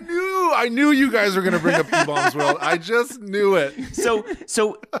I knew you guys were going to bring up E-Bombs World. I just knew it. So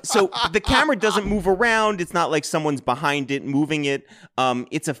the camera doesn't move around. It's not like someone's behind it moving it.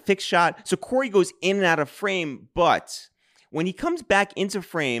 It's a fixed shot. So Corey goes in and out of frame, but when he comes back into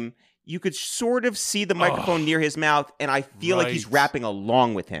frame, you could sort of see the microphone near his mouth, and I feel like he's rapping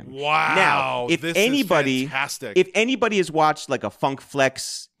along with him. Wow. Now, if this anybody, is fantastic. if anybody has watched like a Funk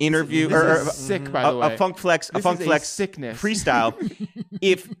Flex interview This is sick, by the way. a Funk Flex sickness. freestyle,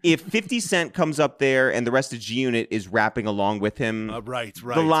 if 50 Cent comes up there and the rest of G-Unit is rapping along with him, right.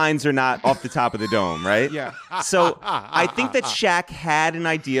 the lines are not off the top of the dome, right? Yeah. So I think that Shaq had an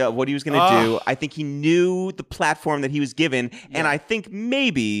idea of what he was going to do. I think he knew the platform that he was given, and I think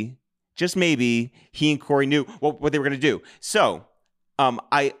maybe, just maybe, he and Corey knew what they were going to do. So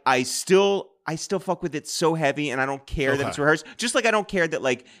I still fuck with it so heavy, and I don't care that it's rehearsed. Just like I don't care that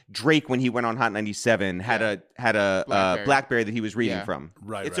like Drake, when he went on Hot 97, had a BlackBerry that he was reading from.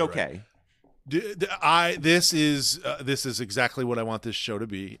 Right. It's okay. This is exactly what I want this show to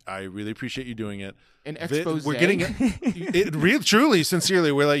be. I really appreciate you doing it. An expose. We're getting it really, truly, sincerely.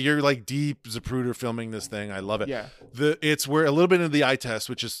 You're like deep Zapruder filming this thing. I love it. Yeah. We're a little bit into the eye test,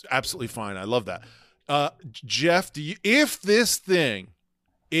 which is absolutely fine. I love that. Jeff, if this thing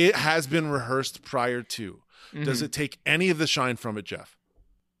it has been rehearsed prior to, does it take any of the shine from it, Jeff?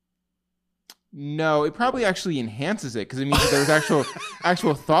 No, it probably actually enhances it because it means that there was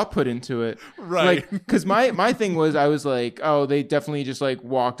actual thought put into it. Right. Like, because my thing was, I was like, oh, they definitely just like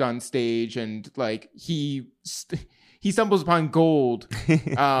walked on stage and like he stumbles upon gold.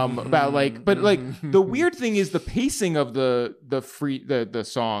 About like, but like the weird thing is the pacing of the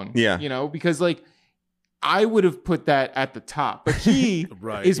song. Yeah. You know, because like I would have put that at the top, but he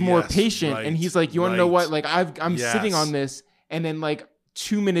is more patient and he's like, you want to know what? Like I'm sitting on this, and then like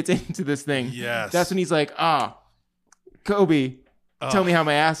 2 minutes into this thing, that's when he's like, Kobe, tell me how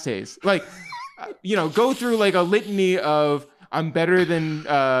my ass tastes. Like, go through like a litany of, I'm better than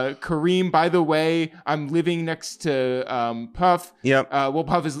Kareem. By the way, I'm living next to Puff. Yep. Well,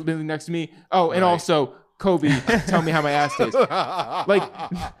 Puff is living next to me. Oh, and also Kobe, tell me how my ass tastes. Like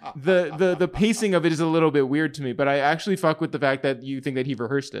the pacing of it is a little bit weird to me, but I actually fuck with the fact that you think that he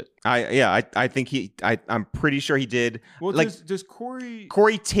rehearsed it. I think I'm pretty sure he did. Well, like, does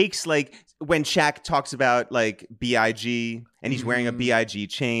Corey takes like when Shaq talks about like BIG and he's wearing a BIG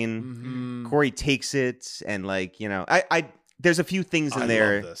chain, Corey takes it and like, I there's a few things in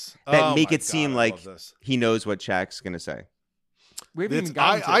there that make it seem like he knows what Shaq's going to say. We haven't even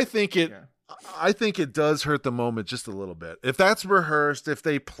gotten to it. I think it I think it does hurt the moment just a little bit. If that's rehearsed, if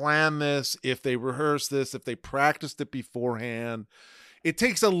they plan this, if they rehearse this, if they practiced it beforehand, it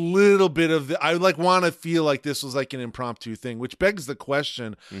takes a little bit of I want to feel like this was like an impromptu thing, which begs the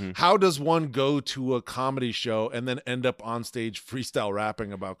question, how does one go to a comedy show and then end up on stage freestyle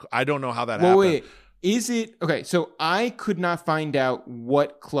rapping about, I don't know how that happened. Wait, is it, okay, so I could not find out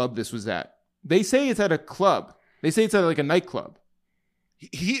what club this was at. They say it's at a club. They say it's at like a nightclub.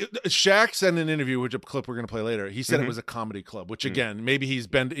 Shaq said in an interview, which a clip we're going to play later, he said it was a comedy club, which again, maybe he's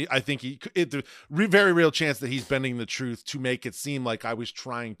I think very real chance that he's bending the truth to make it seem like I was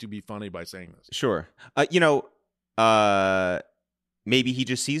trying to be funny by saying this. Sure. Maybe he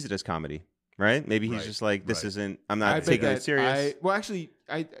just sees it as comedy, right? Maybe he's just like, this isn't, I'm not taking it serious.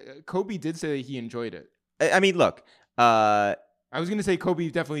 Kobe did say that he enjoyed it. I mean, look, I was going to say Kobe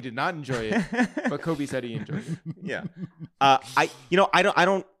definitely did not enjoy it, but Kobe said he enjoyed it. Yeah. I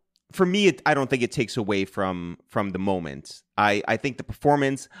don't think it takes away from the moment. I think the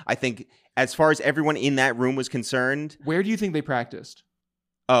performance, I think as far as everyone in that room was concerned. Where do you think they practiced?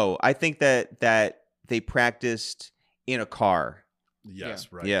 Oh, I think that they practiced in a car.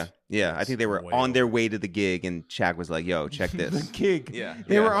 Yes, right. Yeah. Yes, I think they were on their way to the gig, and Shaq was like, "Yo, check this." The gig. Yeah.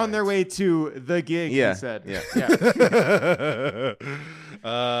 They were on their way to the gig. Yeah. He said. Yeah.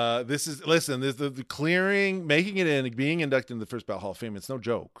 This is the clearing, making it in, being inducted in the First Ballot Hall of Fame. It's no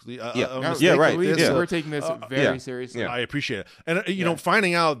joke. Right. We're taking this very seriously. Yeah. I appreciate it, and you know,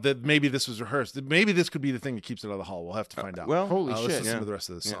 finding out that maybe this was rehearsed, that maybe this could be the thing that keeps it out of the hall. We'll have to find out. Well, holy let's shit! listen to the rest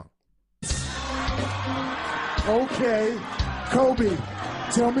of this song. Okay, Kobe,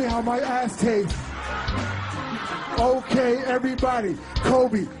 tell me how my ass tastes. Okay, everybody,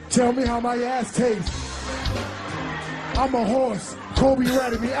 Kobe, tell me how my ass tastes. I'm a horse. Kobe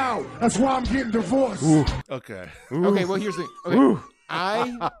ratted me out. That's why I'm getting divorced. Okay. Okay, well, here's the thing.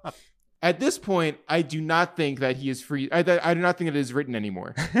 Okay. At this point, I do not think that he is free. I do not think it is written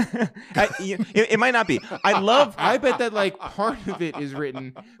anymore. It might not be. I bet that like part of it is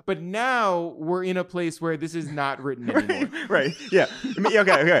written, but now we're in a place where this is not written anymore. Right. Yeah.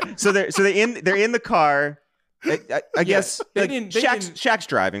 Okay. So they're in the car. I guess like, Shaq's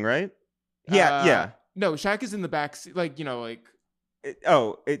driving, right? Yeah. No, Shaq is in the back seat, like, you know, like.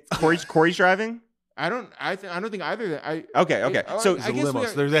 Corey's driving. I don't think either. Okay. So it's a limo.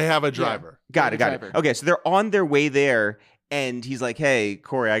 So they have a driver. Yeah, got it. Okay, so they're on their way there, and he's like, "Hey,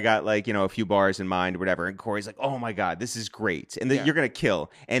 Corey, I got like, you know, a few bars in mind or whatever." And Corey's like, "Oh my god, this is great!" And you're gonna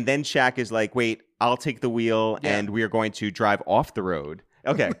kill. And then Shaq is like, "Wait, I'll take the wheel, and we are going to drive off the road."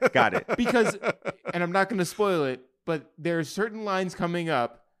 Okay, got it. Because, and I'm not going to spoil it, but there are certain lines coming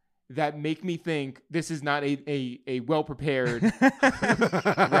up that make me think this is not a well-prepared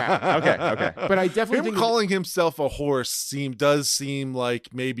rap. Okay. But I definitely think calling himself a horse does seem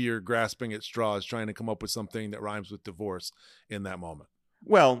like maybe you're grasping at straws, trying to come up with something that rhymes with divorce in that moment.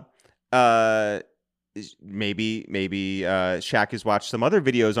 Well, maybe Shaq has watched some other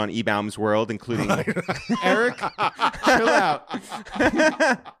videos on E-Baum's World, including Eric, chill out.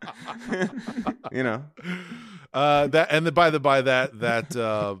 You know. That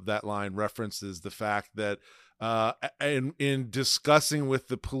line references the fact that in discussing with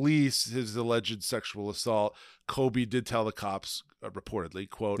the police his alleged sexual assault, Kobe did tell the cops, reportedly,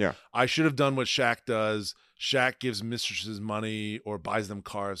 quote, "I should have done what Shaq does. Shaq gives mistresses money or buys them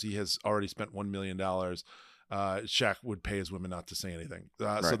cars. He has already spent $1 million. Shaq would pay his women not to say anything."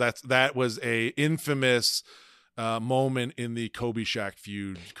 So that was a infamous moment in the Kobe Shaq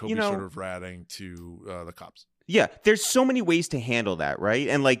feud. Kobe sort of ratting to the cops. Yeah, there's so many ways to handle that, right?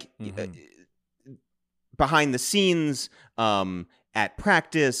 And like behind the scenes, at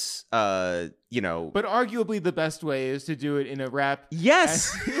practice, you know. But arguably the best way is to do it in a rap.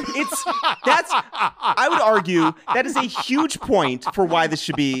 Yes, I would argue that is a huge point for why this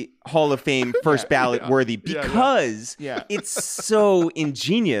should be Hall of Fame first ballot worthy, because it's so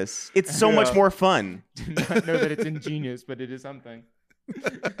ingenious. It's so much more fun. Do not know that it's ingenious, but it is something.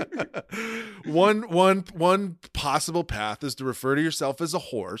 One possible path is to refer to yourself as a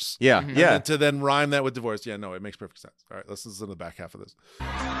horse. To then rhyme that with divorce. Yeah, no, it makes perfect sense. All right, let's listen to the back half of this.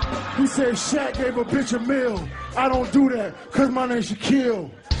 He said Shaq gave a bitch a meal. I don't do that because my name's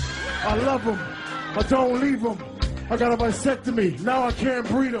Shaquille. I love him. I don't leave him. I got a vasectomy. Now I can't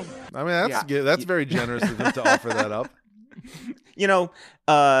breed him. I mean, that's good. That's very generous of him to offer that up. You know,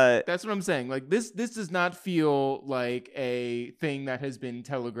 that's what I'm saying. Like this does not feel like a thing that has been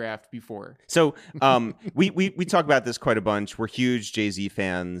telegraphed before. So we talk about this quite a bunch. We're huge Jay-Z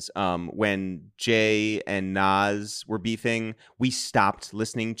fans. When Jay and Nas were beefing, we stopped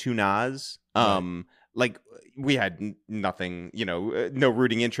listening to Nas. Like we had nothing, you know, no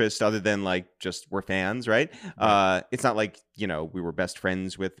rooting interest other than like just we're fans, right? It's not like, you know, we were best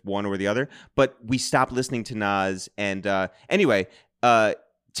friends with one or the other, but we stopped listening to Nas. And anyway,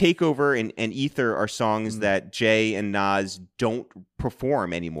 Takeover and Ether are songs that Jay and Nas don't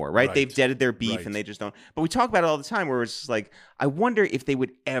perform anymore, right? They've deaded their beef and they just don't. But we talk about it all the time where it's just like, I wonder if they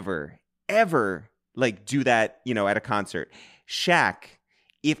would ever like do that, you know, at a concert. Shaq,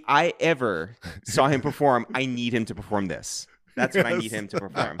 if I ever saw him perform, I need him to perform this. That's what I need him to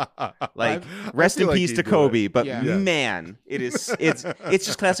perform. Like, rest in peace to Kobe, but man, it's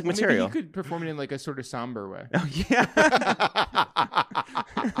just classic material. Maybe he could perform it in like a sort of somber way. Oh, yeah.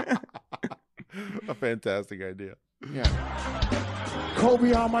 A fantastic idea. Yeah.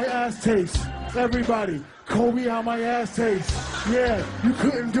 Kobe, how my ass tastes. Everybody, Kobe, how my ass tastes. Yeah, you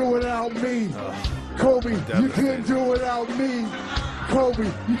couldn't do it without me. Kobe, you couldn't do it without me. Kobe,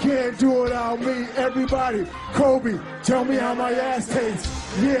 you can't do it without me. Everybody, Kobe, tell me how my ass tastes.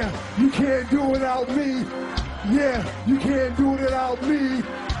 Yeah, you can't do it without me. Yeah, you can't do it without me.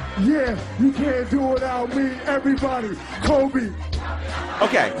 Yeah, you can't do it without me. Everybody, Kobe.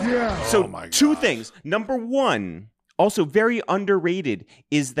 Okay. Yeah. So Oh my two God. things. Number one, also very underrated,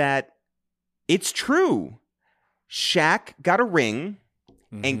 is that it's true. Shaq got a ring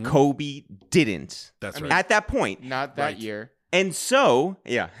and Kobe didn't. That's I mean, right. At that point. Not that Right. year. And so,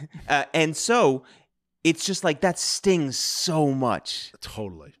 and so it's just like that stings so much.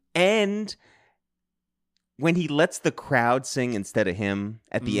 Totally. And when he lets the crowd sing instead of him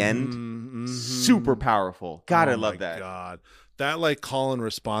at the end, super powerful. God, I love that. God. That like call and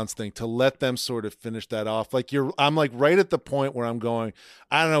response thing, to let them sort of finish that off. Like I'm like right at the point where I'm going,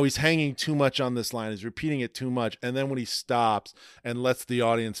 I don't know, he's hanging too much on this line. He's repeating it too much. And then when he stops and lets the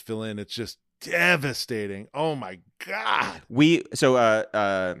audience fill in, it's just devastating. Oh my God. We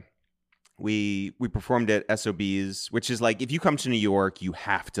performed at SOBs, which is like, if you come to New York, you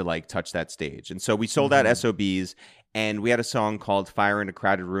have to like touch that stage. And so we sold out SOBs, and we had a song called Fire in a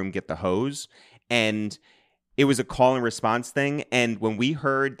Crowded Room, Get the Hose. And it was a call and response thing. And when we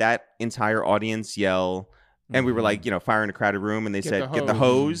heard that entire audience yell, and we were like, fire in a crowded room, and they said, get the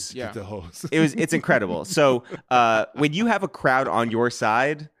hose. Yeah. Get the hose. It's incredible. So when you have a crowd on your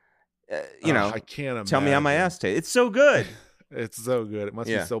side, I can't imagine. tell me how my ass tastes. It's so good. It's so good. It must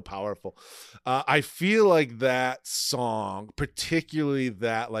be so powerful. I feel like that song, particularly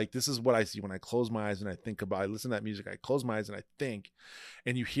that, like, this is what I see when I close my eyes and I think about, I listen to that music, I close my eyes and I think,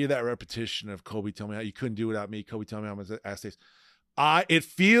 and you hear that repetition of Kobe, tell me how you couldn't do it without me. Kobe, tell me how my ass tastes. It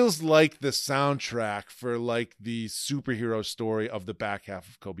feels like the soundtrack for like the superhero story of the back half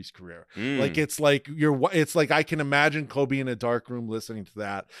of Kobe's career. Like it's like I can imagine Kobe in a dark room listening to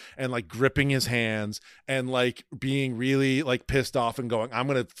that and like gripping his hands and like being really like pissed off and going, I'm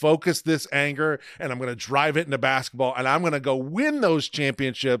going to focus this anger and I'm going to drive it into basketball and I'm going to go win those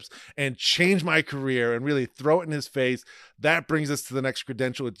championships and change my career and really throw it in his face. That brings us to the next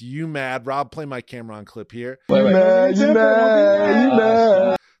credential. It's You Mad. Rob, play my camera on clip here. You mad.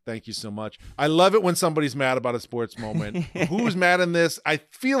 Thank you so much. I love it when somebody's mad about a sports moment. Who's mad in this? I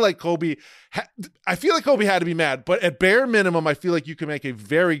feel like Kobe had to be mad, but at bare minimum, I feel like you can make a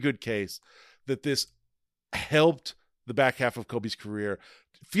very good case that this helped the back half of Kobe's career.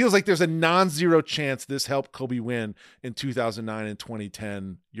 Feels like there's a non-zero chance this helped Kobe win in 2009 and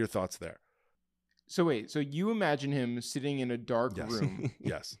 2010. Your thoughts there? So wait, so you imagine him sitting in a dark room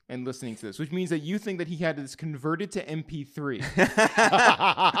Yes. and listening to this, which means that you think that he had this converted to MP3.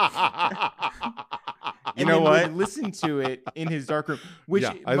 You know what? Would listen to it in his dark room, which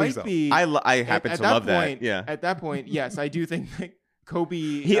I might think so. be. I happen to love that. Yeah. At that point, yes, I do think that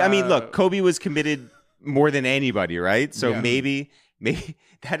Kobe. Look, Kobe was committed more than anybody, right? So Yeah. maybe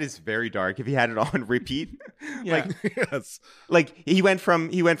that is very dark if he had it on repeat. Yeah. Yes. Like he went from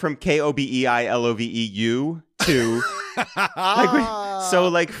KOBEILOVEU to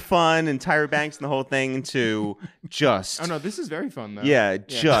like fun and Tyra Banks and the whole thing to just Oh no, this is very fun though.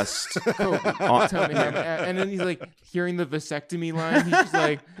 just Kobe, tell me how, and then he's like hearing the vasectomy line. He's just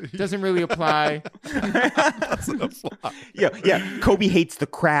like, doesn't really apply. yeah. Kobe hates the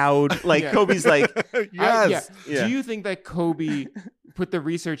crowd. Like Yeah. Kobe's like, Yes. Yeah. Do you think that Kobe put the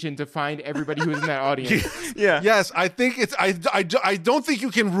research in to find everybody who was in that audience? yeah. Yes, I think it's. I don't think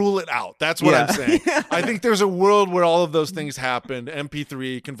you can rule it out. That's what Yeah. I'm saying. I think there's a world where all of those things happened.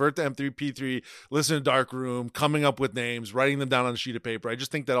 MP3, convert to MP3, listen to Dark Room, coming up with names, writing them down on a sheet of paper. I just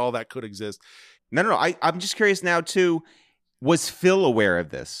think that all that could exist. No. I'm just curious now too. Was Phil aware of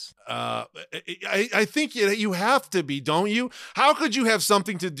this? I think you have to be, don't you? How could you have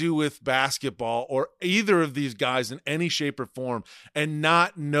something to do with basketball or either of these guys in any shape or form and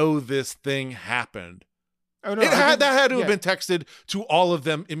not know this thing happened? Oh no, That had to have been texted to all of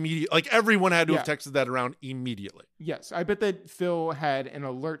them immediately. Like everyone had to have texted that around immediately. Yes, I bet that Phil had an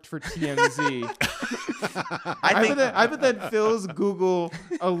alert for TMZ. I bet that Phil's Google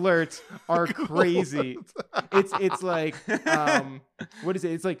alerts are crazy. It's like what is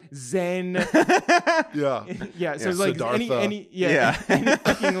it? It's like Zen. Yeah. Yeah. So it's like Siddhartha. any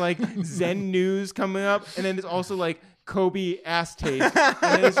fucking like Zen news coming up, and then it's also like Kobe ass tape, and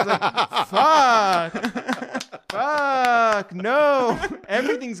then it's just like fuck, no,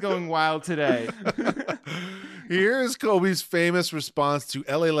 everything's going wild today. Here's Kobe's famous response to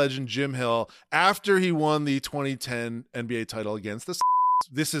LA legend Jim Hill after he won the 2010 NBA title against the.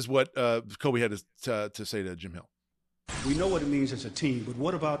 This is what Kobe had to say to Jim Hill. We know what it means as a team, but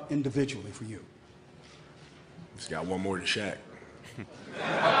what about individually for you? Just got one more than Shaq.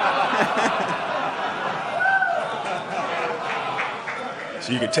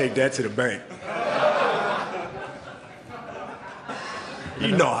 So you can take that to the bank.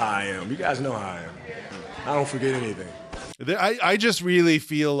 You know how I am. You guys know how I am. I don't forget anything. I just really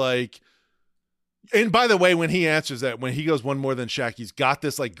feel like And by the way, when he answers that, when he goes one more than Shaq, he's got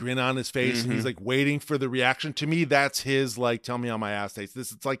this like grin on his face and he's like waiting for the reaction. To me, that's his like, tell me how my ass tastes.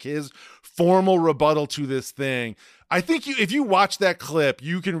 It's like his formal rebuttal to this thing. I think if you watch that clip,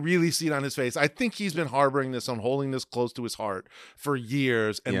 you can really see it on his face. I think he's been harboring this on holding this close to his heart for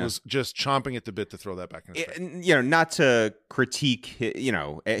years and was just chomping at the bit to throw that back in his face. You know, not to critique, you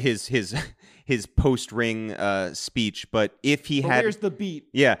know, his post-ring speech, but if he had, where's the beat?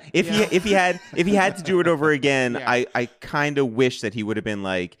 Yeah, if he had to do it over again, I kind of wish that he would have been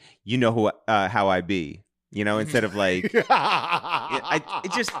like, you know how I be. You know, instead of like,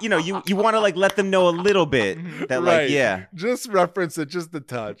 it just, you know, you want to like let them know a little bit that like, just reference it, just a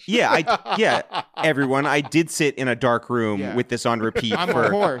touch. Everyone, I did sit in a dark room with this on repeat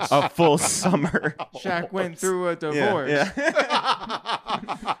for a full summer. Shaq went through a divorce.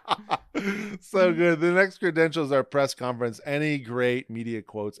 So good. The next credentials are press conference. Any great media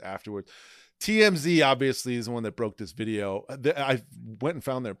quotes afterwards. TMZ obviously is the one that broke this video. I went and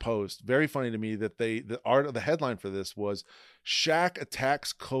found their post. Very funny to me that the headline for this was Shaq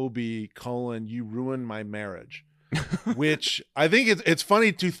attacks Kobe, you ruined my marriage. Which I think it's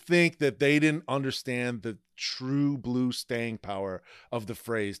funny to think that they didn't understand the true blue staying power of the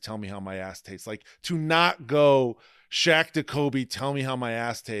phrase, tell me how my ass tastes. Like to not go Shaq to Kobe, tell me how my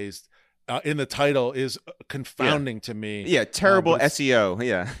ass tastes. In the title is confounding to me. Yeah, terrible SEO.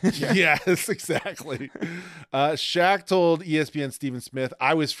 Yeah. Yes, exactly. Shaq told ESPN Stephen Smith,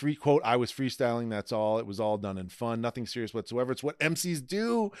 I was freestyling, that's all. It was all done in fun. Nothing serious whatsoever. It's what MCs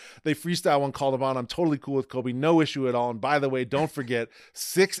do. They freestyle when called upon. I'm totally cool with Kobe. No issue at all. And by the way, don't forget,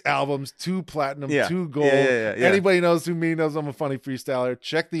 6 albums, 2 platinum, 2 gold. Anybody knows me knows I'm a funny freestyler.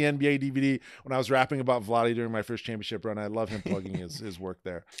 Check the NBA DVD when I was rapping about Vlade during my first championship run. I love him plugging his work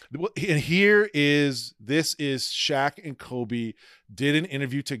there. And this is Shaq and Kobe did an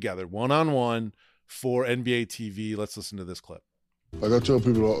interview together, one-on-one for NBA TV. Let's listen to this clip. Like I tell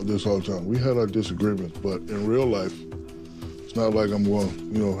people this all the time, we had our disagreements, but in real life, it's not like I'm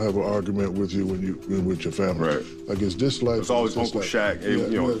going to, have an argument with you when you're with your family. Right. Like it's this life. It's always Uncle Shaq.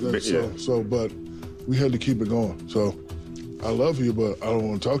 But we had to keep it going. So I love you, but I don't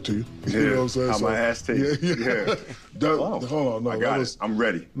want to talk to you. You know what I'm saying? How my ass tastes. Yeah. Hold on. No, I got it. I'm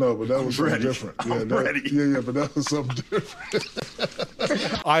ready. No, but that was something different. I'm ready. But that was something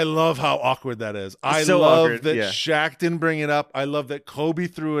different. I love how awkward that is. I so love awkward, that Shaq didn't bring it up. I love that Kobe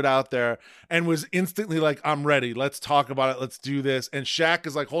threw it out there and was instantly like, I'm ready. Let's talk about it. Let's do this. And Shaq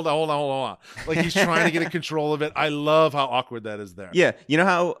is like, hold on. Like he's trying to get in control of it. I love how awkward that is there. Yeah. You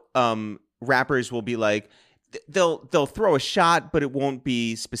know how rappers will be like, they'll throw a shot, but it won't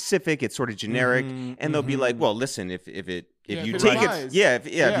be specific. It's sort of generic, and they'll be like, "Well, listen, if you take it, if you take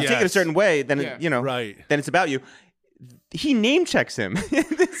it a certain way, then then it's about you." He name checks him.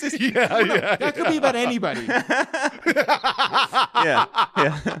 This is, that could be about anybody.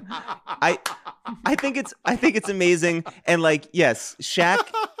 I think it's amazing, and like, yes, Shaq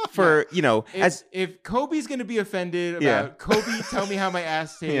for if Kobe's gonna be offended about Kobe, tell me how my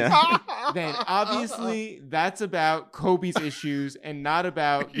ass tastes, then obviously that's about Kobe's issues and not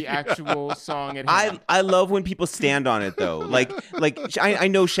about the actual song at hand. I love when people stand on it though. Like I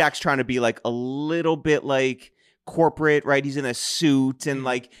know Shaq's trying to be like a little bit like corporate, right? He's in a suit and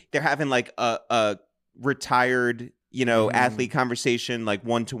like they're having like a retired athlete conversation, like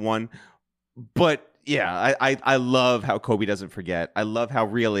 1-to-1. But yeah, I love how Kobe doesn't forget. I love how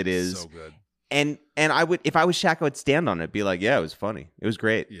real it is. So good. And I would, if I was Shaq, I would stand on it, be like, yeah, it was funny, it was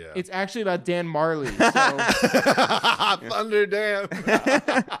great. Yeah, it's actually about Dan Marley. So. Thunder Dan.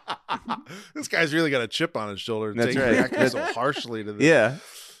 This guy's really got a chip on his shoulder. That's taking right. reacting so harshly to this. Yeah.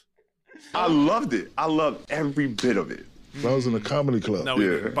 I loved it. I loved every bit of it. I was in a comedy club. No,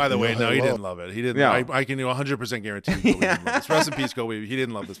 by the way, no, he didn't love it. He didn't. No. I can 100% guarantee you. Rest in peace, Kobe. He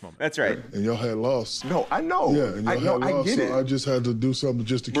didn't love this moment. That's right. And y'all had lost. No, I know. Yeah, and y'all had lost, I get it. so I just had to do something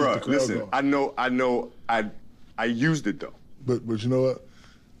just to keep the crowd going. I know. I used it though. But you know what?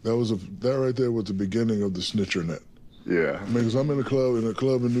 That right there was the beginning of the snitcher net. Yeah. I mean, because I'm in a club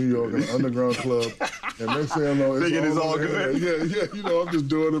in New York, an underground club, and next thing I know, it's all good. Yeah, I'm just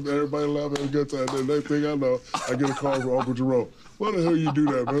doing it, everybody laughing, having a good time. And next thing I know, I get a call from Uncle Jerome. Why the hell you do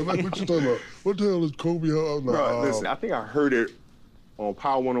that, man? Like, what you talking about? What the hell is Kobe? I'm like, bro, listen, I think I heard it on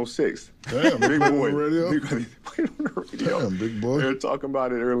Power 106. Damn, big boy. Radio? Damn, big boy. They were talking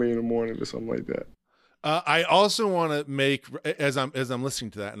about it early in the morning or something like that. I also want to make, as I'm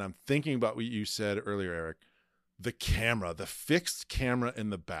listening to that, and I'm thinking about what you said earlier, Eric, the fixed camera in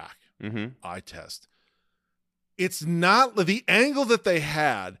the back, eye test. It's not, the angle that they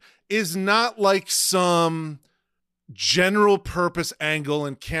had is not like some general purpose angle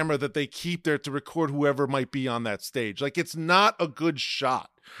and camera that they keep there to record whoever might be on that stage. Like, it's not a good shot.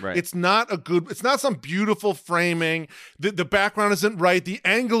 Right. It's not some beautiful framing. The background isn't right. The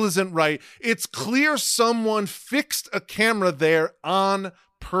angle isn't right. It's clear someone fixed a camera there on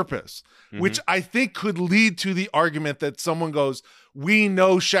purpose, which I think could lead to the argument that someone goes, we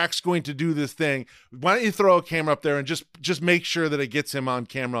know Shaq's going to do this thing. Why don't you throw a camera up there and just make sure that it gets him on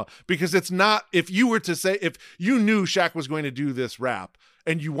camera? Because it's not, if you were to say, if you knew Shaq was going to do this rap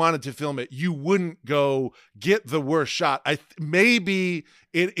and you wanted to film it, you wouldn't go get the worst shot. Maybe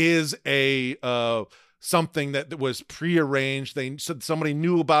it is a something that was prearranged. They said somebody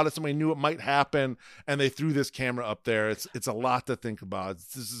knew about it. Somebody knew it might happen, and they threw this camera up there. It's a lot to think about.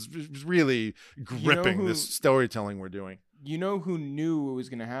 This is really gripping, this storytelling we're doing. You know who knew it was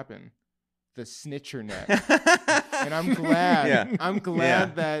going to happen? The Snitcher Net. And I'm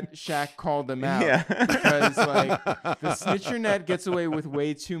glad that Shaq called them out. Yeah. Because like the Snitcher Net gets away with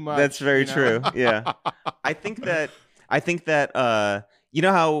way too much. That's very true. Yeah. I think that you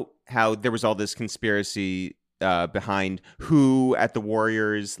know how there was all this conspiracy behind who at the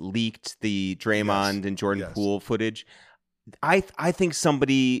Warriors leaked the Draymond and Jordan Poole footage. I think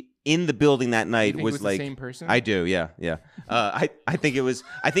somebody in the building that night was like the same person? I do, yeah. I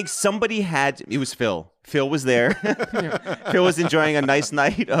think somebody had. It was Phil. Phil was there. Phil was enjoying a nice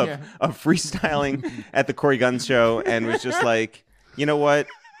night of freestyling at the Corey Gunn show, and was just like, you know what?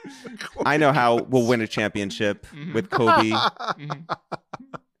 I know how we'll win a championship with Kobe.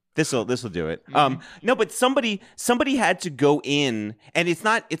 This'll do it. No, but somebody had to go in, and it's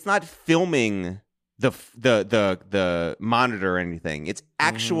not filming the monitor or anything. It's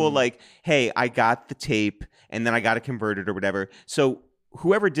actual like, hey, I got the tape and then I got to convert it or whatever. So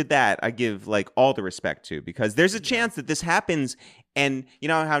whoever did that, I give like all the respect to, because there's a chance that this happens. And you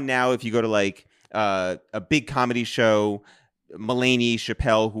know how now if you go to like a big comedy show, Mulaney,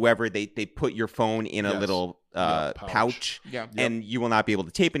 Chappelle, whoever, they put your phone in a little pouch and you will not be able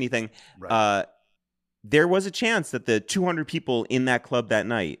to tape anything. Right. There was a chance that the 200 people in that club that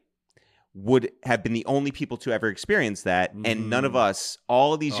night would have been the only people to ever experience that, and none of us,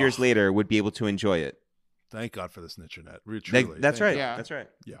 all of these years later, would be able to enjoy it. Thank God for the Snitcher Net. Truly. That's right. Yeah. That's right.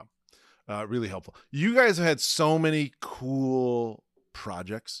 Yeah. Really helpful. You guys have had so many cool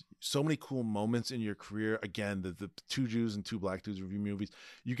projects, so many cool moments in your career. Again, the Two Jews and Two Black Dudes review movies.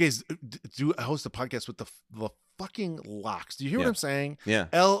 You guys do host a podcast with the fucking Locks. Do you hear what I'm saying? Yeah.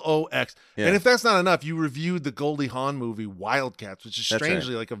 LOX. Yeah. And if that's not enough, you reviewed the Goldie Hawn movie Wildcats, which is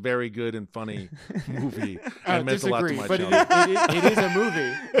strangely like a very good and funny movie. I disagree, but it is a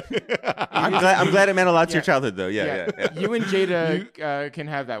movie. I'm glad it meant a lot to your childhood, though. Yeah. You and Jada can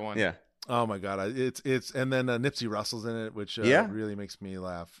have that one. Yeah. Oh my God, it's and then Nipsey Russell's in it, which really makes me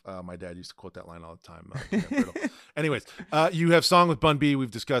laugh. My dad used to quote that line all the time. Anyways, you have Song with Bun B.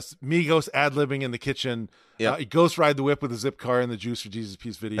 We've discussed Migos ad-libbing in the kitchen. Ghost Ride the Whip with a zip car in the Juice for Jesus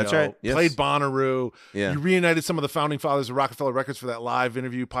Peace video. That's right. Yes. Played Bonnaroo. Yeah. You reunited some of the founding fathers of Rockefeller Records for that live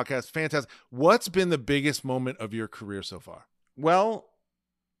interview podcast. Fantastic. What's been the biggest moment of your career so far? Well,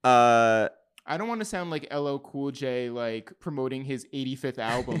 I don't want to sound like LL Cool J, like promoting his 85th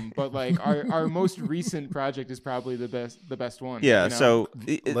album, but like our most recent project is probably the best one. Yeah. You know? So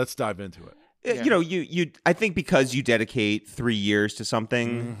let's dive into it. You know, you I think because you dedicate 3 years to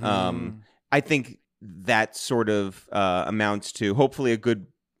something, I think that sort of amounts to hopefully a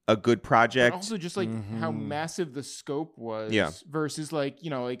good project. But also just like how massive the scope was versus like, you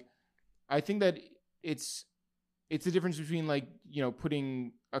know, like I think that it's the difference between like, you know,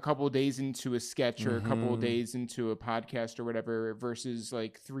 putting a couple of days into a sketch or a couple of days into a podcast or whatever versus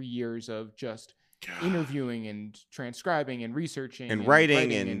like 3 years of just interviewing and transcribing and researching and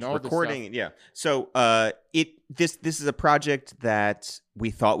writing and all recording. Yeah. So this is a project that we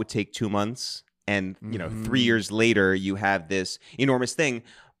thought would take 2 months, and you know 3 years later you have this enormous thing,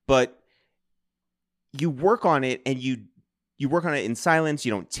 but you work on it and you work on it in silence.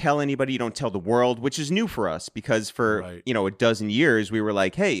 You don't tell anybody. You don't tell the world, which is new for us because for you know a dozen years we were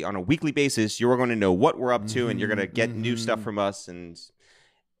like, hey, on a weekly basis, you're going to know what we're up to, and you're going to get new stuff from us. And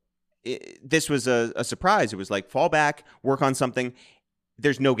this was a surprise. It was like, fall back, work on something.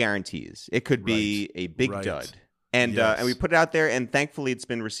 There's no guarantees. It could be a big dud. And and we put it out there, and thankfully it's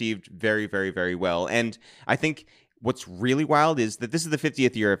been received very, very, very well. And I think what's really wild is that this is the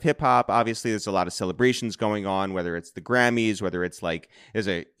 50th year of hip hop. Obviously, there's a lot of celebrations going on, whether it's the Grammys, whether it's like there's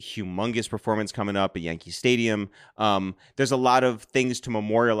a humongous performance coming up at Yankee Stadium. There's a lot of things to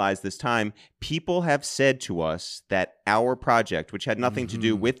memorialize this time. People have said to us that our project, which had nothing to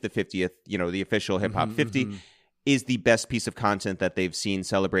do with the 50th, you know, the official Hip Hop 50, is the best piece of content that they've seen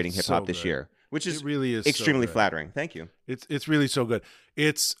celebrating hip hop this year. which is it really is extremely so flattering. Thank you. It's really so good.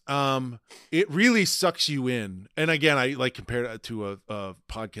 It's it really sucks you in. And again, I like compared it to a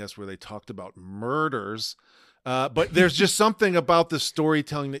podcast where they talked about murders. But there's just something about the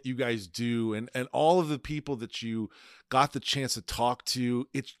storytelling that you guys do, and all of the people that you got the chance to talk to.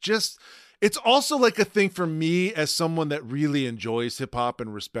 It's also like a thing for me as someone that really enjoys hip hop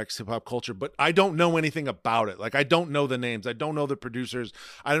and respects hip hop culture, but I don't know anything about it. Like, I don't know the names. I don't know the producers.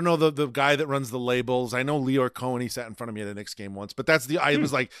 I don't know the guy that runs the labels. I know Leor Cohen. He sat in front of me at a Knicks game once, but I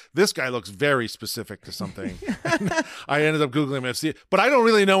was like, this guy looks very specific to something. I ended up Googling him and see it, but I don't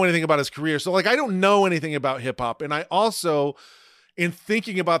really know anything about his career. So like, I don't know anything about hip hop. And I also, in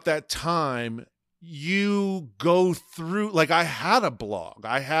thinking about that time, you go through, like, I had a blog.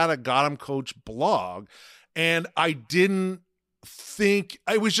 I had a Got 'em Coach blog, and I didn't think,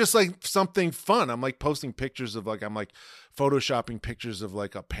 it was just like something fun. I'm like posting pictures of like, I'm like photoshopping pictures of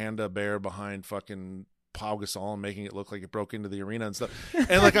like a panda bear behind fucking Pau Gasol and making it look like it broke into the arena and stuff.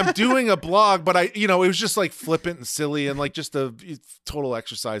 And like, I'm doing a blog, but it was just like flippant and silly and like just a total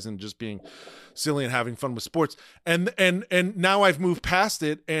exercise in just being silly and having fun with sports. And now I've moved past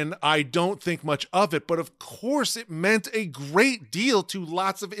it and I don't think much of it, but of course it meant a great deal to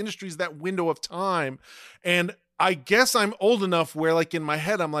lots of industries, that window of time. And I guess I'm old enough where like in my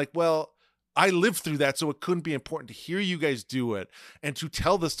head, I'm like, well, I lived through that, so it couldn't be important to hear you guys do it and to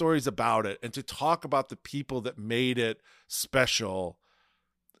tell the stories about it and to talk about the people that made it special.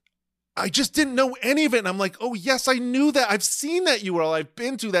 I just didn't know any of it. And I'm like, oh, yes, I knew that. I've seen that URL. I've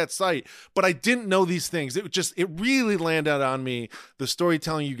been to that site, but I didn't know these things. It really landed on me. The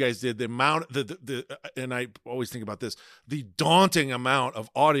storytelling you guys did, the amount, and I always think about this, the daunting amount of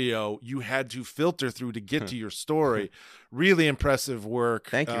audio you had to filter through to get to your story. Really impressive work.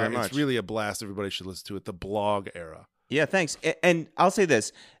 Thank you very much. It's really a blast. Everybody should listen to it. The blog era. Yeah, thanks. And I'll say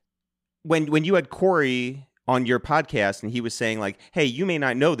this. When you had Corey on your podcast and he was saying like, hey, you may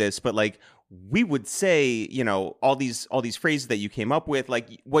not know this, but like we would say, all these phrases that you came up with,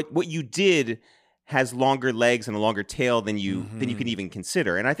 like what you did has longer legs and a longer tail than you can even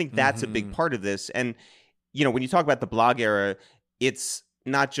consider. And I think that's a big part of this. And when you talk about the blog era, it's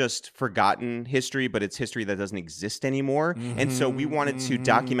not just forgotten history, but it's history that doesn't exist anymore. And so we wanted to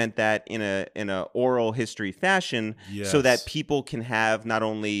document that in a oral history fashion, so that people can have not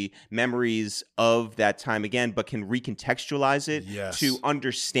only memories of that time again, but can recontextualize it to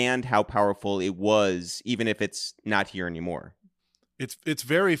understand how powerful it was, even if it's not here anymore. It's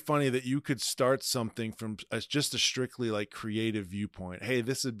very funny that you could start something from just a strictly like creative viewpoint. Hey,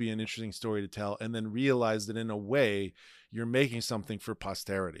 this would be an interesting story to tell, and then realize that in a way you're making something for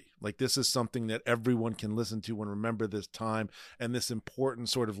posterity. Like, this is something that everyone can listen to and remember this time and this important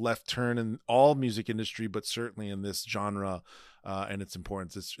sort of left turn in all music industry, but certainly in this genre and its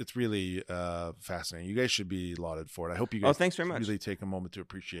importance. It's really fascinating. You guys should be lauded for it. I hope you guys thanks very much. Really take a moment to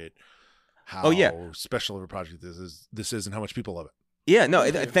appreciate how special of a project this is and how much people love it. Yeah, no,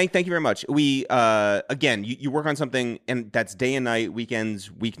 thank you very much. We, again, you work on something, and that's day and night, weekends,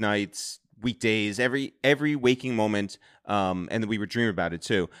 weeknights, weekdays, every waking moment, and then we would dream about it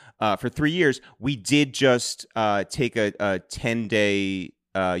too. For 3 years, we did just take a 10-day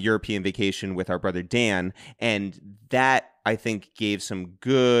European vacation with our brother Dan, and that, I think, gave some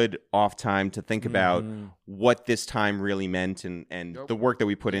good off time to think about what this time really meant and the work that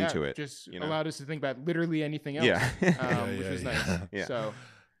we put into it. Just allowed us to think about literally anything else, which was nice. Yeah. So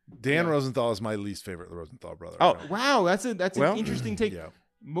Dan Rosenthal is my least favorite Rosenthal brother. Oh, wow, that's an interesting take. Yeah.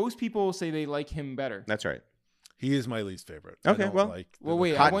 Most people say they like him better. That's right. He is my least favorite. Okay,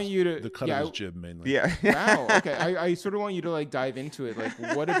 I want you to the cut of his jib mainly. Yeah. Wow. Okay. I sort of want you to like dive into it.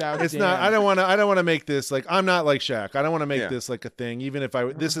 Like, what about? It's Dan? not. I don't want to make this like, I'm not like Shaq. I don't want to make this like a thing. Even if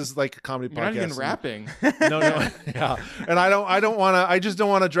this is like a comedy You're podcast. Not even rapping. No. Yeah. And I don't want to. I just don't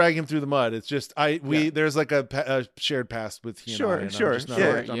want to drag him through the mud. It's just there's like a shared past with he and I. Sure.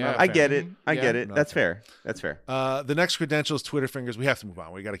 I get it. I get it. That's fair. The next credential is Twitter fingers. We have to move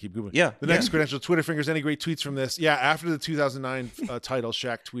on. We got to keep moving. Yeah. The next credential is Twitter fingers. Any great tweets from this? Yeah. After the 2009 title,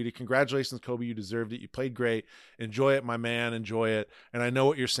 Shaq tweeted, "Congratulations, Kobe. You deserved it. You played great. Enjoy it, my man. Enjoy it." And I know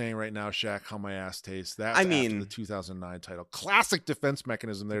what you're saying right now, Shaq. How my ass tastes. That's after the 2009 title. Classic defense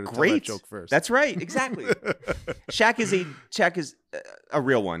mechanism there to tell that joke first. That's right. Exactly. Shaq is a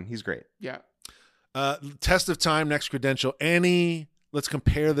real one. He's great. Yeah. Test of time. Next credential. Let's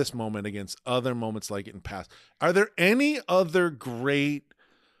compare this moment against other moments like it in past. Are there any other great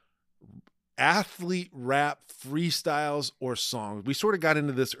athlete rap freestyles or songs? We sort of got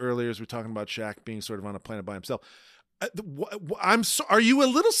into this earlier as we're talking about Shaq being sort of on a planet by himself. Are you a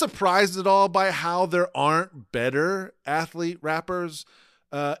little surprised at all by how there aren't better athlete rappers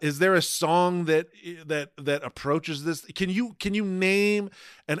Is there a song that approaches this? Can you name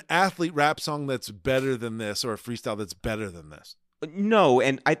an athlete rap song that's better than this, or a freestyle that's better than this? No,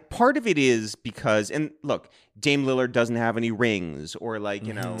 and part of it is because, and look, Dame Lillard doesn't have any rings, or like,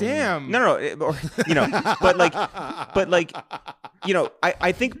 you know, damn, no, or, you know, but like, you know,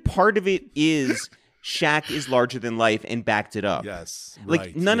 I think part of it is Shaq is larger than life and backed it up. Yes, like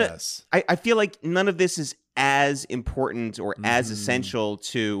right, none yes. of, I feel like none of this is as important or as essential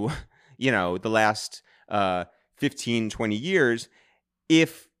to, you know, the last 15, 20 years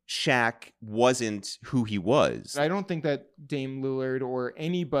if Shaq wasn't who he was. I don't think that Dame Lillard or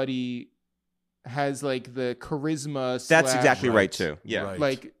anybody has like the charisma. That's exactly right too. Yeah, right.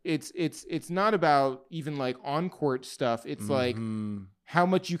 Like it's not about even like on court stuff. It's like how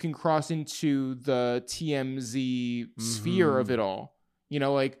much you can cross into the TMZ sphere of it all. You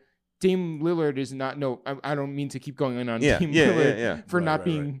know, like Dame Lillard is not. No, I don't mean to keep going on Dame Lillard for not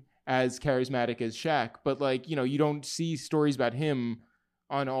being as charismatic as Shaq, but like, you know, you don't see stories about him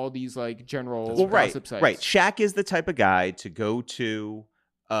on all these like general gossip sites. Right. Shaq is the type of guy to go to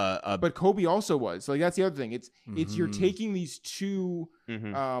but Kobe also was. Like that's the other thing. It's you're taking these two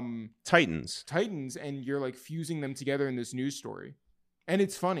titans and you're like fusing them together in this news story. And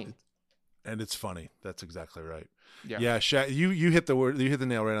it's funny. That's exactly right. Yeah. Shaq, you hit the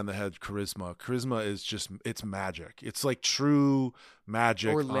nail right on the head. Charisma is just, it's magic. It's like true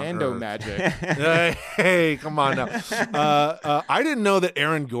magic. Orlando magic. Hey, come on now. I didn't know that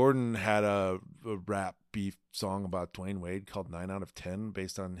Aaron Gordon had a rap beef song about Dwayne Wade called 9 out of 10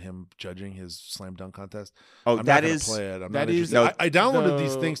 based on him judging his slam dunk contest. Oh, I'm that not is play it. I'm that not is I downloaded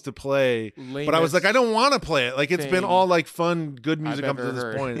these things to play, but I was like, I don't want to play it. Like it's been all like fun, good music up to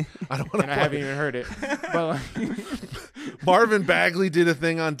this point. I don't want to. And I haven't even heard it. But Marvin Bagley did a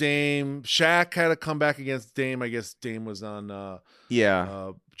thing on Dame. Shaq had a comeback against Dame. I guess Dame was on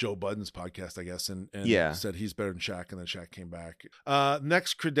Joe Budden's podcast, I guess, and said he's better than Shaq, and then Shaq came back.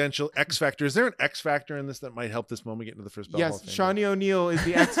 Next credential, X Factor. Is there an X Factor in this that might help this moment get into the first ballot? Yes, Shawnee O'Neal is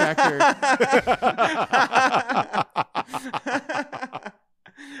the X Factor.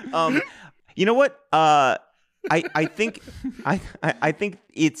 You know what? I think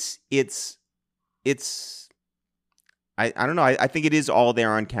it's I don't know. I think it is all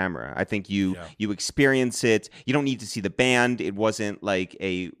there on camera. I think you experience it. You don't need to see the band. It wasn't like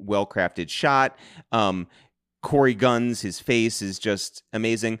a well-crafted shot. Corey Gunn's, his face is just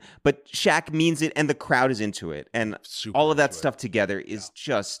amazing. But Shaq means it, and the crowd is into it. And all of that stuff together is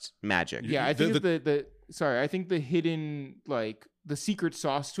just magic. Yeah, I think I think the hidden, like, the secret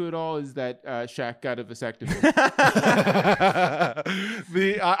sauce to it all is that Shaq got a vasectomy.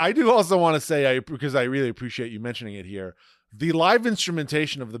 I do also want to say, because I really appreciate you mentioning it here, the live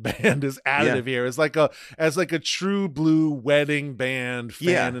instrumentation of the band is additive here. It's like a true blue wedding band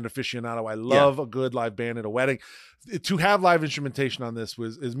fan and aficionado. I love a good live band at a wedding. To have live instrumentation on this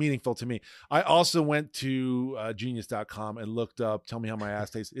is meaningful to me. I also went to genius.com and looked up Tell Me How My Ass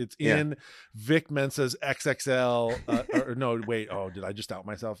Tastes. It's in Vic Mensa's XXL. Or no, wait. Oh, did I just out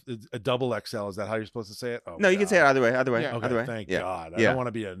myself? It's a double XL. Is that how you're supposed to say it? Oh, no, you can say it either way. Yeah. Okay, either way. thank God. I don't want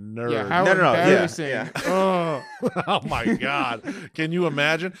to be a nerd. Yeah, how embarrassing. Yeah. Oh my God. Can you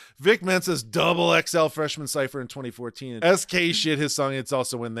imagine? Vic Mensa's double XL freshman cypher in 2014. SK shit, his song, it's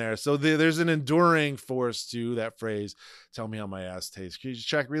also in there. So there's an enduring force to that phrase. Tell me how my ass tastes.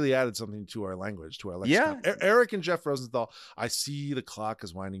 Shaq really added something to our language, to our lexicon. Eric and Jeff Rosenthal, I see the clock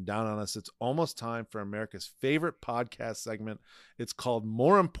is winding down on us. It's almost time for America's favorite podcast segment. It's called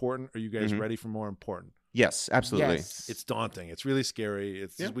More Important. Are you guys ready for More Important? Yes, absolutely. Yes. It's daunting. It's really scary.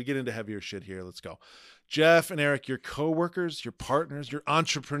 We get into heavier shit here. Let's go. Jeff and Eric, your coworkers, your partners, your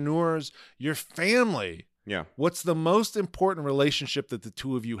entrepreneurs, your family. Yeah. What's the most important relationship that the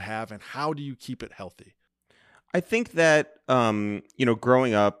two of you have, and how do you keep it healthy? I think that,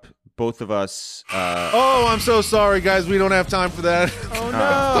 growing up, both of us... oh, I'm so sorry, guys. We don't have time for that. Oh, no.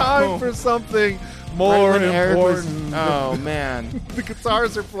 Time for something more important. Oh, man. The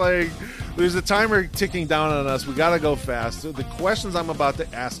guitars are playing. There's a timer ticking down on us. We got to go fast. So the questions I'm about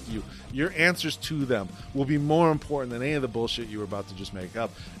to ask you, your answers to them will be more important than any of the bullshit you were about to just make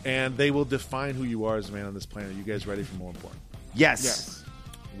up. And they will define who you are as a man on this planet. Are you guys ready for More Important? Yes.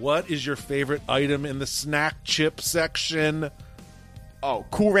 What is your favorite item in the snack chip section? Oh,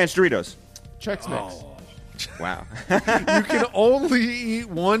 Cool Ranch Doritos. Chex Mix. Oh. Wow. You can only eat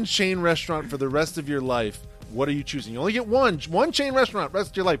one chain restaurant for the rest of your life. What are you choosing? You only get one chain restaurant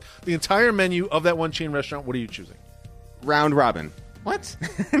rest of your life. The entire menu of that one chain restaurant, what are you choosing? Round Robin. What?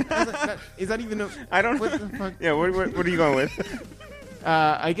 Is that even a... I don't know. What the fuck? Yeah, what are you going with?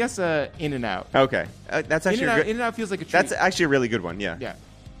 I guess In-N-Out. Okay, that's actually In-N-Out, a good, In-N-Out feels like a treat. that's actually a really good one. Yeah. Yeah.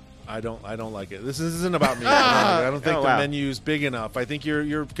 I don't like it. This isn't about me. I don't think the menu's big enough. I think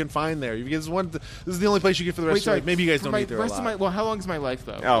you're confined there. This is the only place you get for the rest of your life. Maybe you guys don't eat there a lot. Well, how long is my life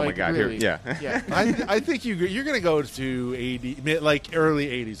though? Oh my God! Really? Yeah. I think you're gonna go to 80, like early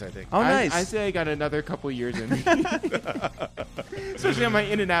 80s. I think. Oh, nice. I say I got another couple years in me, especially on my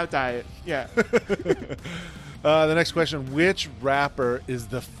In-N-Out diet. Yeah. The next question: which rapper is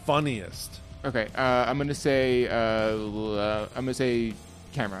the funniest? Okay, I'm gonna say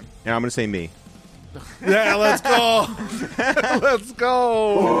Cameron. And I'm gonna say me. Yeah, let's go. Let's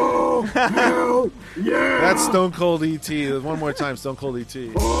go. Oh, hell yeah. That's Stone Cold E.T. One more time, Stone Cold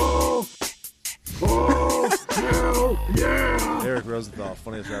E.T. Oh, hell yeah. Eric Rosenthal,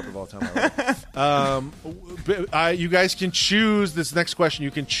 funniest rapper of all time. You guys can choose this next question.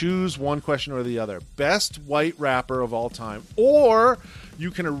 You can choose one question or the other. Best white rapper of all time, or you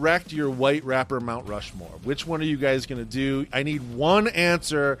can erect your white rapper Mount Rushmore. Which one are you guys going to do? I need one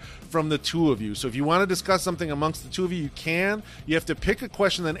answer from the two of you. So if you want to discuss something amongst the two of you, you can. You have to pick a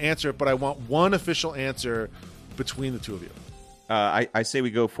question and answer it, but I want one official answer between the two of you. I say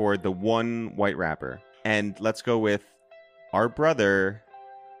we go for the one white rapper, and let's go with our brother,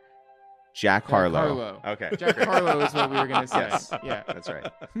 Jack Harlow. Okay. Jack Harlow is what we were going to say. Yes. Yeah, that's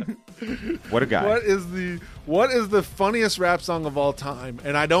right. What a guy. What is the funniest rap song of all time?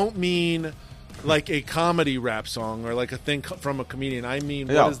 And I don't mean like a comedy rap song or like a thing from a comedian. I mean,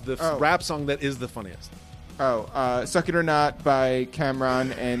 what is the rap song that is the funniest? Suck It or Not by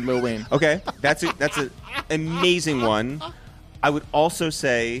Cameron and Lil Wayne. Okay. That's an amazing one. I would also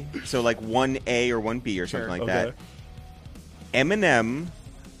say, so like 1A or 1B or something like that. Eminem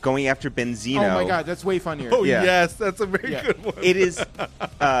going after Benzino. Oh my God, that's way funnier. Oh yes, that's a very good one. It is.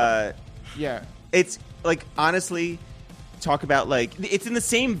 Yeah. It's like, honestly, talk about like, it's in the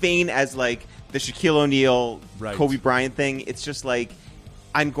same vein as like the Shaquille O'Neal, Kobe Bryant thing. It's just like,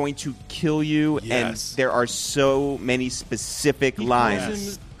 I'm going to kill you, and there are so many specific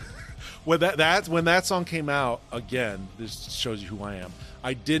lines. When that song came out, again, this shows you who I am.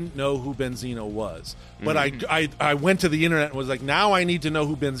 I didn't know who Benzino was, but I went to the internet and was like, now I need to know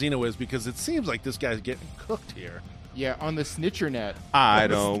who Benzino is because it seems like this guy's getting cooked here. Yeah, on the Snitchernet. I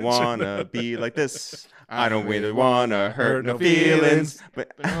don't wanna be like this. I don't really wanna hurt no feelings,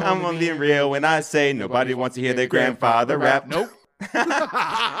 but I'm only real when I say nobody wants to hear their grandfather rap. Nope.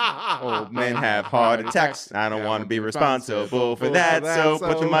 Old men have heart attacks. I don't want to be responsible for that. So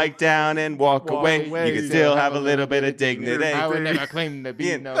put the mic down and walk away. You can still have a little bit of dignity. I would never claim to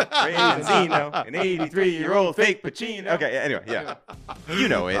be no Benzino, an 83-year-old fake Pacino. Okay, anyway, yeah, you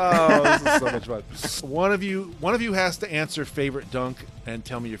know it. Oh, this is so much fun. One of you has to answer favorite dunk and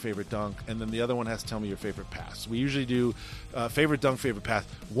tell me your favorite dunk, and then the other one has to tell me your favorite pass. We usually do favorite dunk, favorite pass.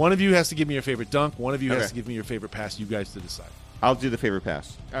 One of you has to give me your favorite dunk. One of you has to give me your favorite pass. You guys to decide. I'll do the favorite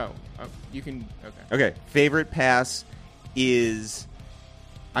pass. You can. Okay. Favorite pass is,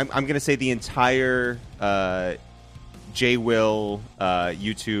 I'm going to say the entire J. Will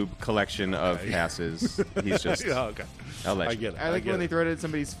YouTube collection of passes. He's just. Okay. I'll let you. I get it. I like when they throw it at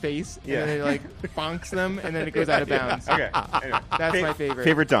somebody's face and then they like bonks them and then it goes out of bounds. Okay. Anyway. That's my favorite.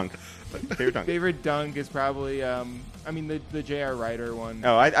 Favorite dunk. Favorite dunk is probably the J.R. Ryder one.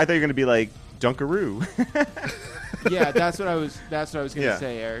 Oh, I thought you were going to be like Dunkaroo. Yeah, that's what I was going to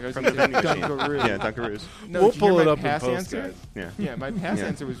say, Eric. I was going to say Dunkaroo. Yeah, Dunkaroos. No, we'll pull it up pass in post, answer? guys. Yeah, my pass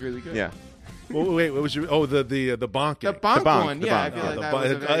answer was really good. Yeah. Well, wait, what was your? Oh, the bonking. The bonk one. The Yeah, bonk. I feel like that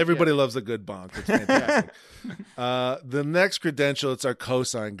was a very, everybody loves a good bonk. It's fantastic. The next credential, it's our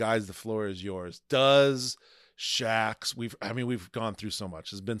cosign, guys. The floor is yours. Does Shaq's? We've gone through so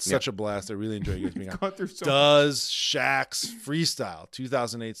much. It's been such a blast. I really enjoy you guys being on. Gone through so Does Shaq's freestyle,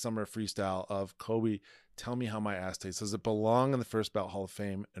 2008 summer freestyle of Kobe, tell me how my ass tastes? Does it belong in the first ballot Hall of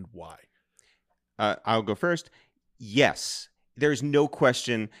Fame, and why? I'll go first. Yes. There's no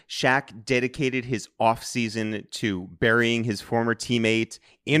question Shaq dedicated his offseason to burying his former teammate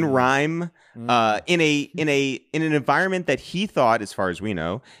in rhyme, in an environment that he thought, as far as we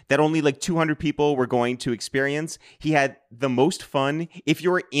know, that only like 200 people were going to experience. He had the most fun. If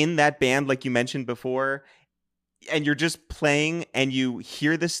you're in that band, like you mentioned before, and you're just playing and you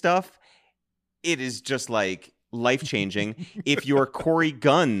hear this stuff, it is just like life-changing. If you're Corey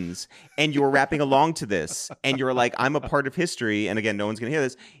Guns and you're rapping along to this and you're like, I'm a part of history, and again, no one's gonna hear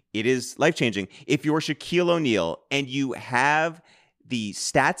this, it is life-changing. If you're Shaquille O'Neal and you have the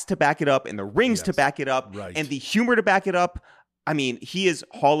stats to back it up and the rings to back it up and the humor to back it up, I mean, he is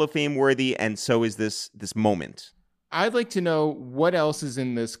Hall of Fame worthy, and so is this moment. I'd like to know what else is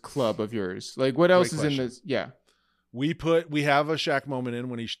in this club of yours. Like, what else is in this? Yeah. We have a Shaq moment in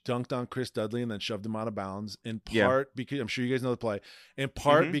when he dunked on Chris Dudley and then shoved him out of bounds, in part because I'm sure you guys know the play, in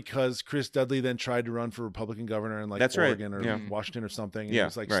part because Chris Dudley then tried to run for Republican governor in like Oregon or Washington or something. And he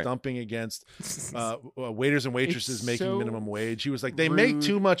was like stumping against waiters and waitresses making minimum wage. He was like, they make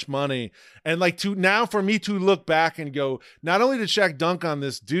too much money. And like now for me to look back and go, not only did Shaq dunk on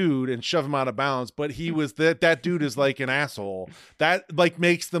this dude and shove him out of bounds, but he was that dude is like an asshole. That like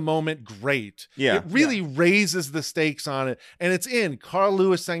makes the moment great. Yeah. It really raises the stakes on it, and it's in. Carl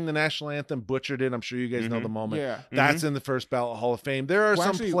Lewis sang the national anthem, butchered it. I'm sure you guys know the moment. Yeah. That's in the first ballot Hall of Fame. There are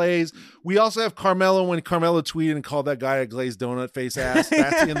some plays. We also have Carmelo, when Carmelo tweeted and called that guy a glazed donut face ass.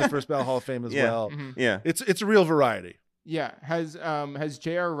 That's in the first ballot Hall of Fame as well. Yeah, it's a real variety. Yeah, has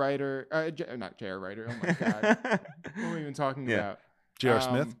J.R. Ryder, not J.R. Ryder. Oh my god, what are we even talking about? J.R.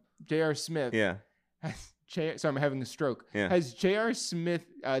 Smith. J.R. Smith. Yeah. Sorry, I'm having a stroke. Yeah. Has J.R. Smith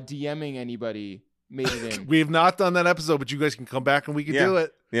DMing anybody made it in? We have not done that episode, but you guys can come back and we can do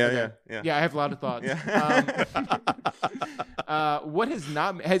it. Yeah, I have a lot of thoughts. What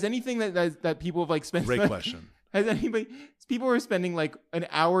has anything that people have like spent? Great question. Has anybody? People are spending like an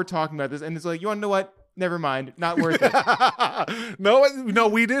hour talking about this, and it's like, you want to know what? Never mind, not worth it. No,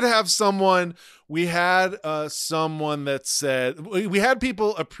 we did have someone. We had someone that said we had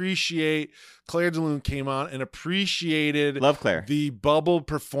people appreciate. Claire DeLune came on and appreciated Love Claire. The bubble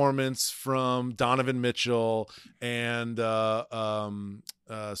performance from Donovan Mitchell and some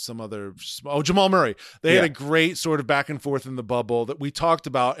other Jamal Murray. They had a great sort of back and forth in the bubble that we talked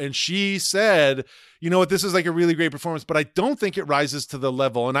about, and she said, you know what, this is like a really great performance, but I don't think it rises to the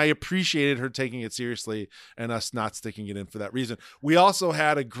level, and I appreciated her taking it seriously and us not sticking it in for that reason. We also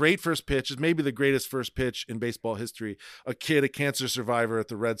had a great first pitch, maybe the greatest first pitch in baseball history. A cancer survivor at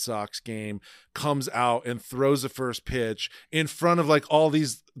the Red Sox game, comes out and throws a first pitch in front of like all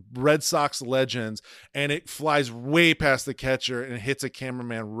these Red Sox legends, and it flies way past the catcher and hits a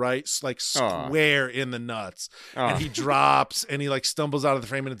cameraman right like square in the nuts. And he drops and he like stumbles out of the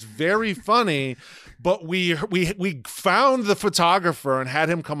frame, and it's very funny. But we found the photographer and had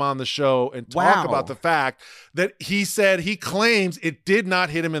him come on the show and talk about the fact that he said he claims it did not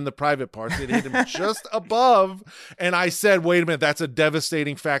hit him in the private parts. It hit him just above. And I said, wait a minute, that's a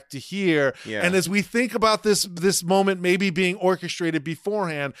devastating fact to hear. Yeah. And as we think about this moment maybe being orchestrated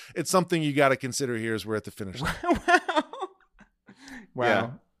beforehand, it's something you got to consider here as we're at the finish line.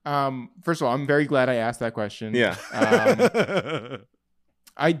 Wow. Yeah. First of all, I'm very glad I asked that question. Yeah.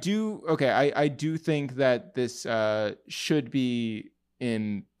 I do think that this should be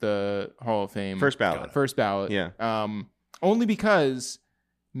in the Hall of Fame. First ballot. Yeah. Only because,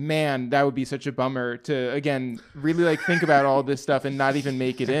 man, that would be such a bummer to, again, really like think about all this stuff and not even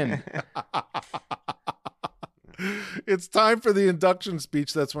make it in. It's time for the induction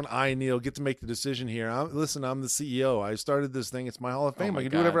speech. That's when I, Neil, get to make the decision here. I'm the CEO. I started this thing. It's my Hall of Fame. I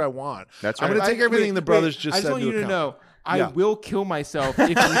can do whatever I want. That's right. I'm going to take everything the brothers just said. I just want you to know, I will kill myself if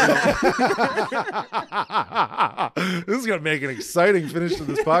you don't. This is going to make an exciting finish to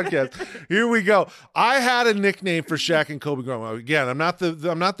this podcast. Here we go. I had a nickname for Shaq and Kobe growing up. Again, I'm not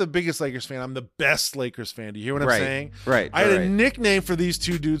the biggest Lakers fan. I'm the best Lakers fan. Do you hear what I'm saying? Right. I had a nickname for these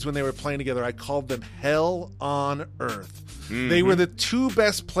two dudes when they were playing together. I called them Hell on Earth. Mm-hmm. They were the two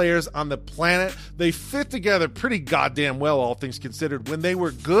best players on the planet. They fit together pretty goddamn well, all things considered. When they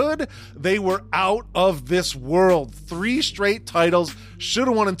were good, they were out of this world. 3 straight titles. Should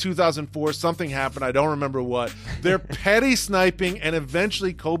have won in 2004. Something happened. I don't remember what. Their petty sniping and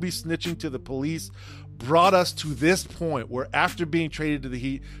eventually Kobe snitching to the police brought us to this point where after being traded to the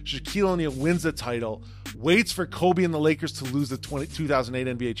Heat, Shaquille O'Neal wins the title, waits for Kobe and the Lakers to lose the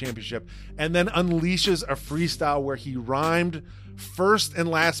 2008 NBA championship, and then unleashes a freestyle where he rhymed first and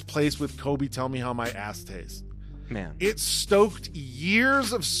last place with Kobe, tell me how my ass tastes. Man. It stoked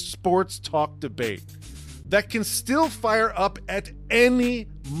years of sports talk debate that can still fire up at any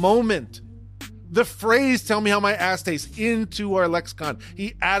moment. The phrase, tell me how my ass tastes, into our lexicon.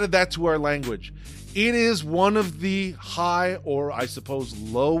 He added that to our language. It is one of the high, or I suppose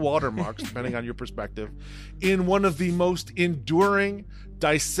low watermarks, depending on your perspective, in one of the most enduring,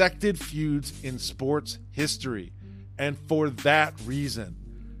 dissected feuds in sports history. And for that reason,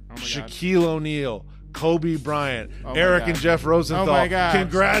 Shaquille O'Neal, Kobe Bryant, Eric and Jeff Rosenthal,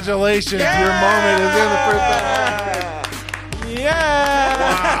 congratulations, your moment is in the first round.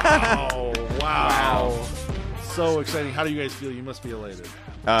 Yeah! Wow. So exciting. How do you guys feel? You must be elated.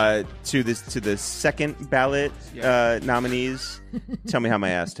 To the second ballot nominees, tell me how my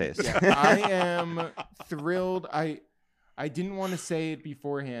ass tastes. I am thrilled. I I didn't want to say it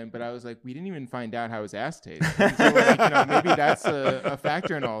beforehand, but I was like, we didn't even find out how his ass tastes. And so, like, maybe that's a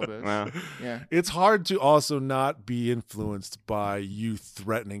factor in all of this. Wow. Yeah. It's hard to also not be influenced by you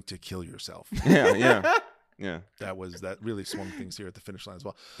threatening to kill yourself. Yeah. That really swung things here at the finish line as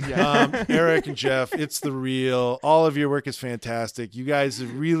well. Yeah. Eric and Jeff, It's The Real. All of your work is fantastic. You guys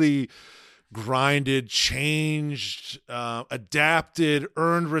have really grinded, changed, adapted,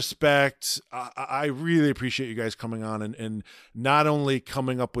 earned respect. I really appreciate you guys coming on and not only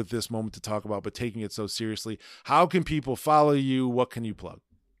coming up with this moment to talk about, but taking it so seriously. How can people follow you? What can you plug?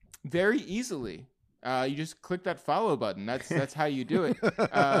 Very easily. You just click that follow button. That's how you do it.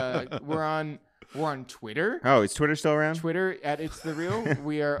 We're on Twitter. Oh, is Twitter still around? Twitter at ItsTheReal.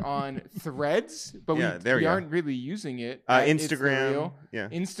 We are on Threads, but we aren't really using it. Instagram. Yeah.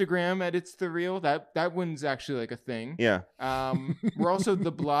 Instagram at ItsTheReal. That one's actually like a thing. Yeah. We're also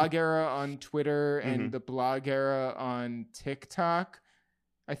the Blog Era on Twitter and the Blog Era on TikTok,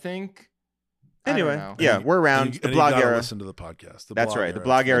 I think. Anyway, we're around. The Blog Era. Listen to the podcast. That's right. The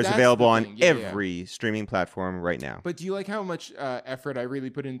Blog Era is available on every streaming platform right now. But do you like how much effort I really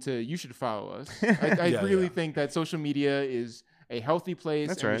put into? You should follow us. I really think that social media is a healthy place.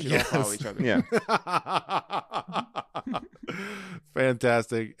 That's and right. We should all follow each other. Yeah.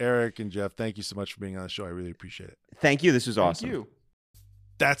 Fantastic, Eric and Jeff. Thank you so much for being on the show. I really appreciate it. Thank you. This was awesome. Thank you.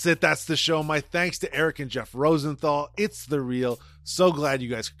 That's it. That's the show. My thanks to Eric and Jeff Rosenthal. It's The Real. So glad you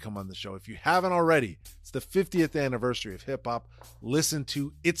guys could come on the show. If you haven't already, it's the 50th anniversary of hip hop. Listen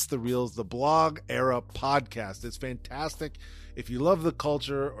to It's The Real's The Blog Era podcast. It's fantastic. If you love the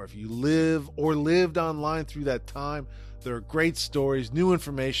culture or if you live or lived online through that time, there are great stories, new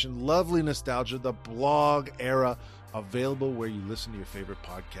information, lovely nostalgia. The Blog Era, available where you listen to your favorite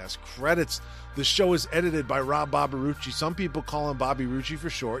podcast. Credits. The show is edited by Rob Barbarucci. Some people call him Bobby Rucci for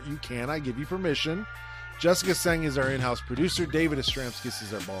short. You can. I give you permission. Jessica Seng is our in-house producer. David Astramskis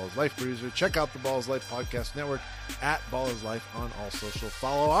is our Ball is Life producer. Check out the Ball is Life podcast network at Ball is Life on all social.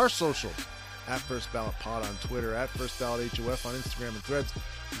 Follow our socials at First Ballot Pod on Twitter, at First Ballot HOF on Instagram and Threads.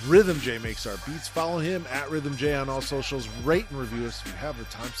 Rhythm J makes our beats. Follow him at Rhythm J on all socials. Rate and review us if you have the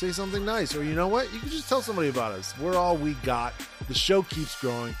time. Say something nice. Or you know what? You can just tell somebody about us. We're all we got. The show keeps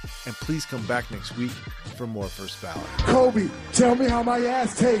growing. And please come back next week for more First Ballot. Kobe, tell me how my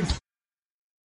ass tastes.